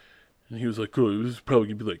 And he was like, oh, this is probably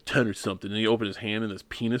going to be like 10 or something. And he opened his hand and his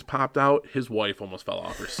penis popped out. His wife almost fell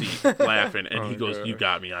off her seat laughing. And he goes, you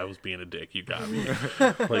got me. I was being a dick. You got me.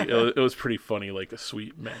 Like it was pretty funny, like a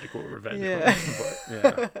sweet magical revenge. Yeah.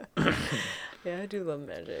 But, yeah. Yeah, I do love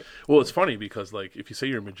magic. Well, it's funny because like if you say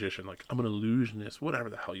you're a magician, like I'm an illusionist, whatever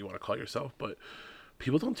the hell you want to call yourself, but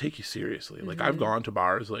people don't take you seriously. Like I've gone to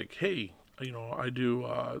bars like, hey, I do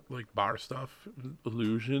like bar stuff,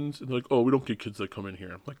 illusions, and they're like, oh, we don't get kids that come in here.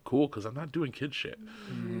 I'm like, cool, because I'm not doing kid shit.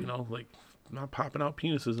 Like I'm not popping out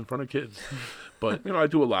penises in front of kids. But I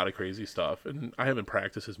do a lot of crazy stuff, and I haven't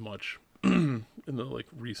practiced as much in the like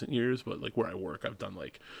recent years. But like where I work, I've done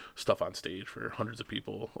like stuff on stage for hundreds of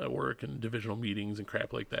people at work and divisional meetings and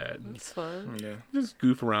crap like that. And it's fun. Yeah, just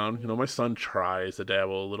goof around. My son tries to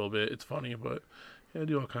dabble a little bit. It's funny, but yeah, I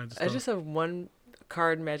do all kinds of stuff. I just have one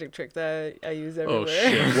card magic trick that I use everywhere. Oh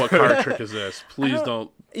shit! What card trick is this? Please don't.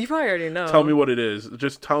 You probably already know. Tell me what it is.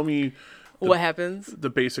 Just tell me what happens. The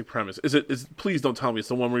basic premise is it. Please don't tell me it's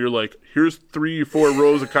the one where you're like, here's 3 or 4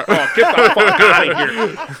 rows of cards. Oh, get the fuck out of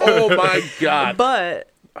here! Oh my god! But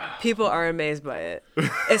people are amazed by it,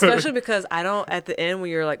 especially because I don't. At the end, when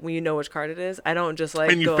you know which card it is, I don't just like.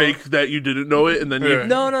 And you fake that you didn't know it, and then you.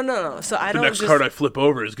 No. So I don't. The next card I flip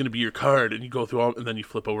over is going to be your card, and you go through all, and then you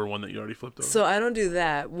flip over one that you already flipped over. So I don't do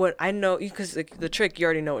that. What I know, because the trick, you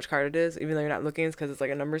already know which card it is, even though you're not looking, because it's like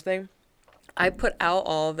a numbers thing. I put out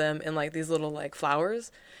all of them in like these little like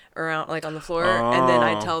flowers around like on the floor, and then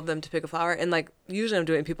I tell them to pick a flower. And like usually I'm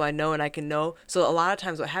doing it with people I know and I can know. So a lot of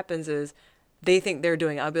times what happens is they think they're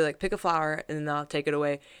doing it. I'll be like, pick a flower, and then I'll take it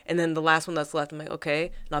away. And then the last one that's left, I'm like,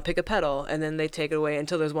 okay, and I'll pick a petal, and then they take it away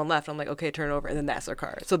until there's one left. I'm like, okay, turn it over, and then that's their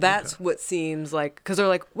card. So that's what seems like, because they're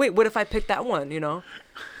like, wait, what if I pick that one,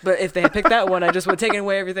 But if they had picked that one, I just would have taken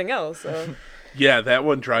away everything else. So. Yeah, that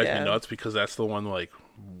one drives me nuts because that's the one like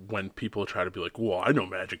when people try to be like, well, I know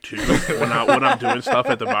magic too. when I'm doing stuff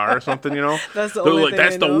at the bar or something, That's the they're only like, thing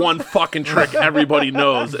that's they the know. one fucking trick everybody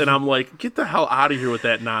knows. And I'm like, get the hell out of here with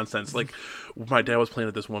that nonsense. Like, my dad was playing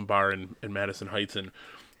at this one bar in Madison Heights, and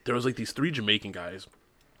there was like these 3 Jamaican guys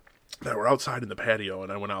that were outside in the patio,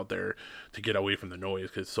 and I went out there to get away from the noise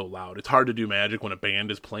because it's so loud. It's hard to do magic when a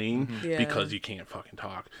band is playing because you can't fucking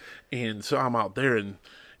talk. And so I'm out there,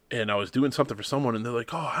 and I was doing something for someone, and they're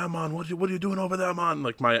like, oh, Amon, what are you doing over there, Amon?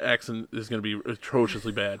 Like, my accent is going to be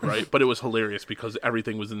atrociously bad, right? But it was hilarious because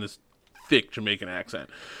everything was in this thick Jamaican accent.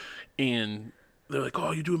 And they're like,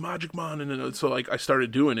 oh, you doing magic, man? And then, so, like, I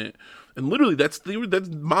started doing it. And literally, that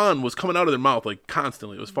man was coming out of their mouth, like,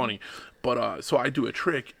 constantly. It was funny. But, so I do a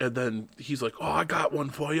trick, and then he's like, oh, I got one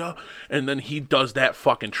for you. And then he does that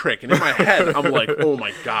fucking trick. And in my head, I'm like, oh,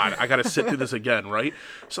 my God, I got to sit through this again, right?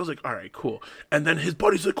 So I was like, all right, cool. And then his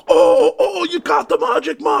buddy's like, oh, you got the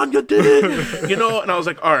magic, man, you did it. And I was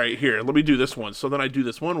like, all right, here, let me do this one. So then I do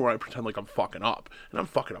this one where I pretend like I'm fucking up. And I'm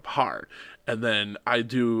fucking up hard. And then I'll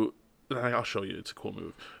show you, it's a cool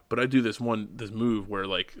move. But I do this move where,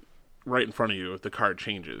 like, right in front of you, the card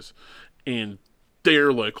changes. And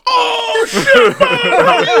they're like, oh, shit, man,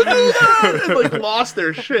 how do you do that? And, like, lost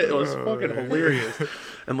their shit. It was fucking hilarious.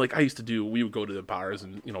 And, like, we would go to the bars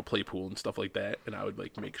and, play pool and stuff like that. And I would,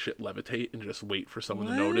 like, make shit levitate and just wait for someone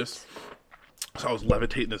to notice. So I was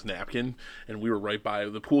levitating this napkin, and we were right by,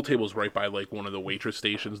 the pool table was right by, like, one of the waitress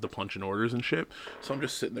stations to punch in orders and shit. So I'm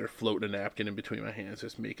just sitting there floating a napkin in between my hands,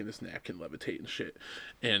 just making this napkin levitate and shit.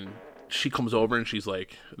 And she comes over, and she's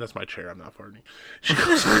like, that's my chair, I'm not farting. She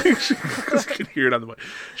comes I can hear it on the mic.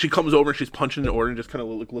 She comes over, and she's punching the order, and just kind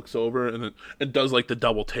of looks over, and does, like, the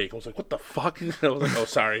double take. I was like, what the fuck? And I was like, oh,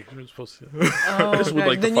 sorry. You're supposed to. Oh, Just would,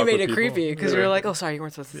 like, to then you fuck made with it people. creepy because Yeah. you were like, oh, sorry, you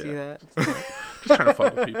weren't supposed to see that. Just trying to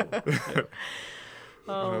fuck with people. Yeah.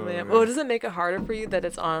 Oh, man. Well, does it make it harder for you that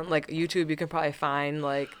it's on, like, YouTube? You can probably find,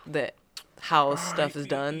 like, how stuff is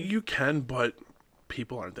done. You can, but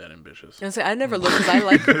people aren't that ambitious. And say I never look because I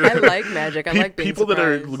like magic. I like being people that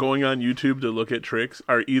are surprised. going on YouTube to look at tricks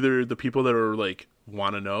are either the people that are like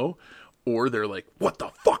want to know, or they're like, what the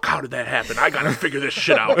fuck, how did that happen? I gotta figure this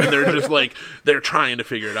shit out. And they're just like, they're trying to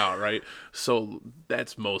figure it out, right? So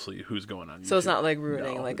that's mostly who's going on YouTube. So it's not like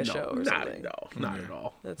ruining like a show or something. Not at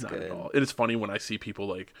all. That's not good. At all. It is funny when I see people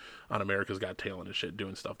like on America's Got Talent and shit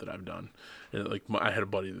doing stuff that I've done. And like I had a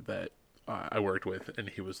buddy that I worked with, and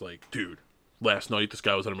he was like, dude, last night this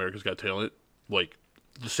guy was on America's Got Talent, like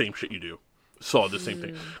the same shit you do. Saw the same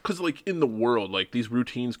thing. Because like in the world, like these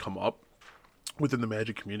routines come up within the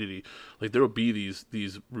magic community. Like there will be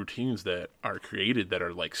these routines that are created that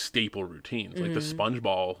are like staple routines, like the sponge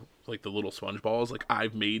ball, like the little sponge balls. Like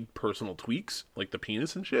I've made personal tweaks, like the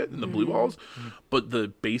penis and shit and the blue balls, but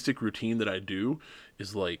the basic routine that I do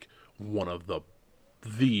is like one of the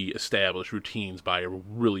established routines by a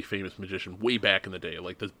really famous magician way back in the day.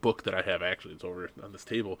 Like this book that I have, actually it's over on this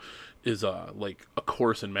table, is like a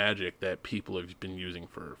course in magic that people have been using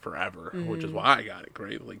for forever, which is why I got it.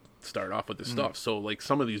 Great, like start off with this stuff. So like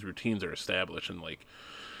some of these routines are established, and like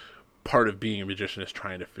part of being a magician is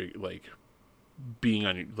trying to figure, like being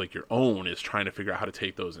on like your own is trying to figure out how to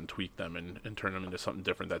take those and tweak them and turn them into something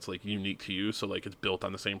different that's like unique to you. So like it's built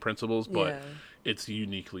on the same principles, but it's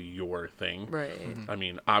uniquely your thing. Right. I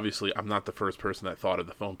mean, obviously I'm not the first person that thought of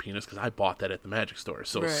the foam penis because I bought that at the magic store.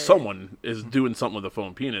 So Right. someone is doing something with the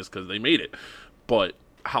foam penis because they made it. But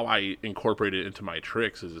how I incorporate it into my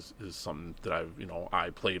tricks is something that I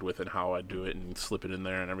played with, and how I do it and slip it in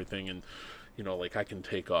there and everything. And like I can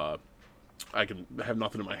have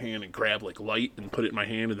nothing in my hand and grab like light and put it in my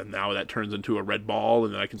hand, and then now that turns into a red ball,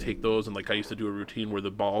 and then I can take those, and like I used to do a routine where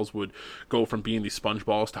the balls would go from being these sponge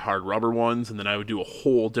balls to hard rubber ones, and then I would do a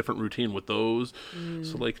whole different routine with those.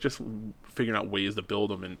 So like just figuring out ways to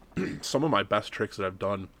build them. And some of my best tricks that I've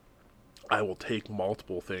done, I will take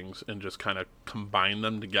multiple things and just kind of combine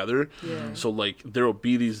them together. Yeah. So like there will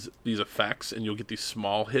be these effects, and you'll get these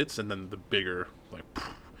small hits, and then the bigger like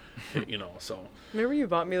hit, so. Remember you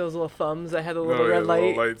bought me those little thumbs that had a little red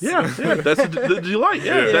light? Yeah, that's the delight.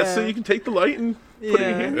 Yeah, Yeah. that's so you can take the light and put it in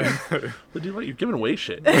your hand. Yeah. The delight, you're giving away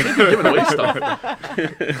shit. You're giving away stuff.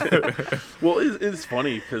 Well, it's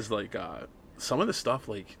funny because like some of the stuff,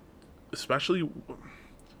 like especially,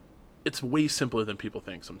 it's way simpler than people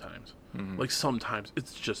think sometimes. Like sometimes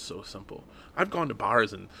it's just so simple. I've gone to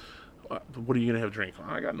bars and what are you gonna have a drink?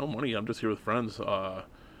 I got no money. I'm just here with friends.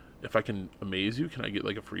 If I can amaze you, can I get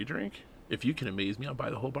like a free drink? If you can amaze me, I'll buy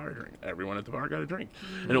the whole bar a drink. Everyone at the bar got a drink.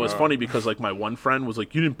 And it was funny because like my one friend was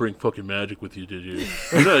like, you didn't bring fucking magic with you, did you?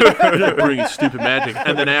 You're not bringing stupid magic.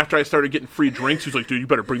 And then after I started getting free drinks, he was like, dude, you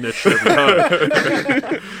better bring that shit every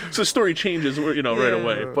time. So the story changes, right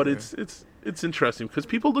away. But it's interesting because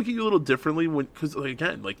people look at you a little differently because like,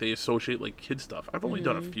 again, like they associate like kid stuff. I've only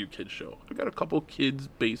done a few kids show. I've got a couple kids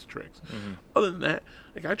based tricks. Other than that,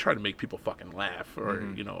 like I try to make people fucking laugh or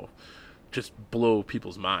just blow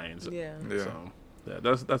people's minds. Yeah. So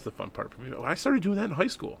that's the fun part for me. I started doing that in high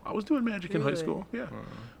school. I was doing magic in high Really? school. Yeah.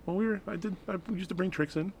 When I used to bring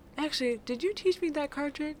tricks in. Actually, did you teach me that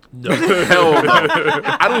card trick? No, hell no.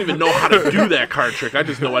 I don't even know how to do that card trick. I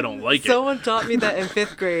just know I don't like it. Someone taught me that in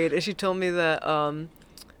 5th grade, and she told me that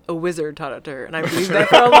a wizard taught it to her, and I believed that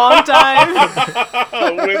for a long time.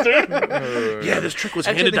 A wizard? Yeah, this trick was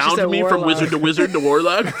Actually, handed I think she down to said me from warlock. wizard to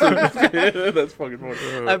warlock. That's fucking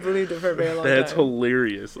funny. I believed it for a very long That's time.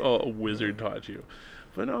 hilarious. Oh, a wizard taught you.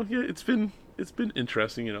 But no, yeah, it's been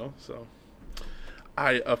interesting, so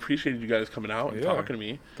I appreciated you guys coming out and talking to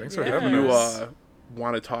me. Thanks for Yeah. having You us.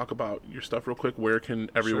 want to talk about your stuff real quick? Where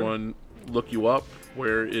can everyone look you up?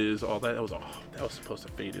 Where is all that? That was supposed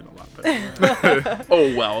to fade in a lot better.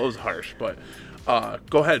 Oh well, it was harsh, but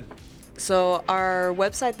go ahead. So our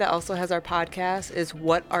website that also has our podcast is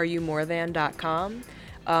whatareyoumorthan.com.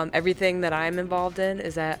 Everything that I'm involved in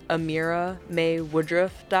is at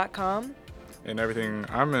AmiraMayWoodruff.com. And everything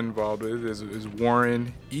I'm involved with is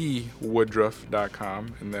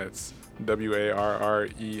WarrenEWoodruff.com, and that's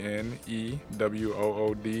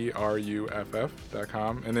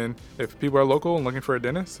WARRENEWOODRUFF.com. And then if people are local and looking for a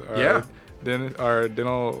dentist, our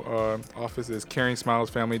dental office is Caring Smiles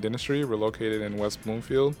Family Dentistry. We're located in West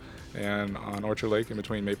Bloomfield and on Orchard Lake in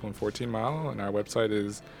between Maple and 14 Mile. And our website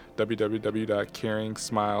is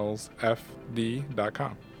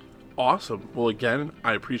www.caringsmilesfd.com. Awesome. Well, again,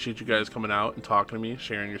 I appreciate you guys coming out and talking to me,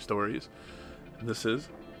 sharing your stories. And this is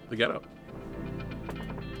The Get Up.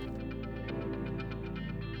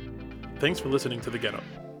 Thanks for listening to The Get Up.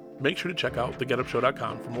 Make sure to check out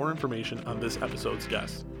thegetupshow.com for more information on this episode's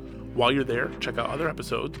guests. While you're there, check out other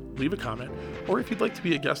episodes, leave a comment, or if you'd like to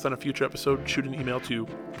be a guest on a future episode, shoot an email to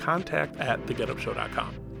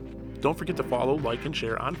contact@thegetupshow.com. Don't forget to follow, like, and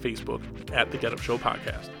share on Facebook at The Get Up Show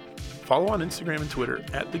Podcast. Follow on Instagram and Twitter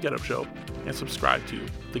at The Get Up Show, and subscribe to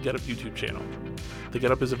The Get Up YouTube channel. The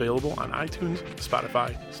Get Up is available on iTunes,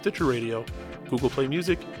 Spotify, Stitcher Radio, Google Play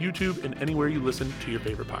Music, YouTube, and anywhere you listen to your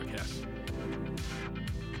favorite podcasts.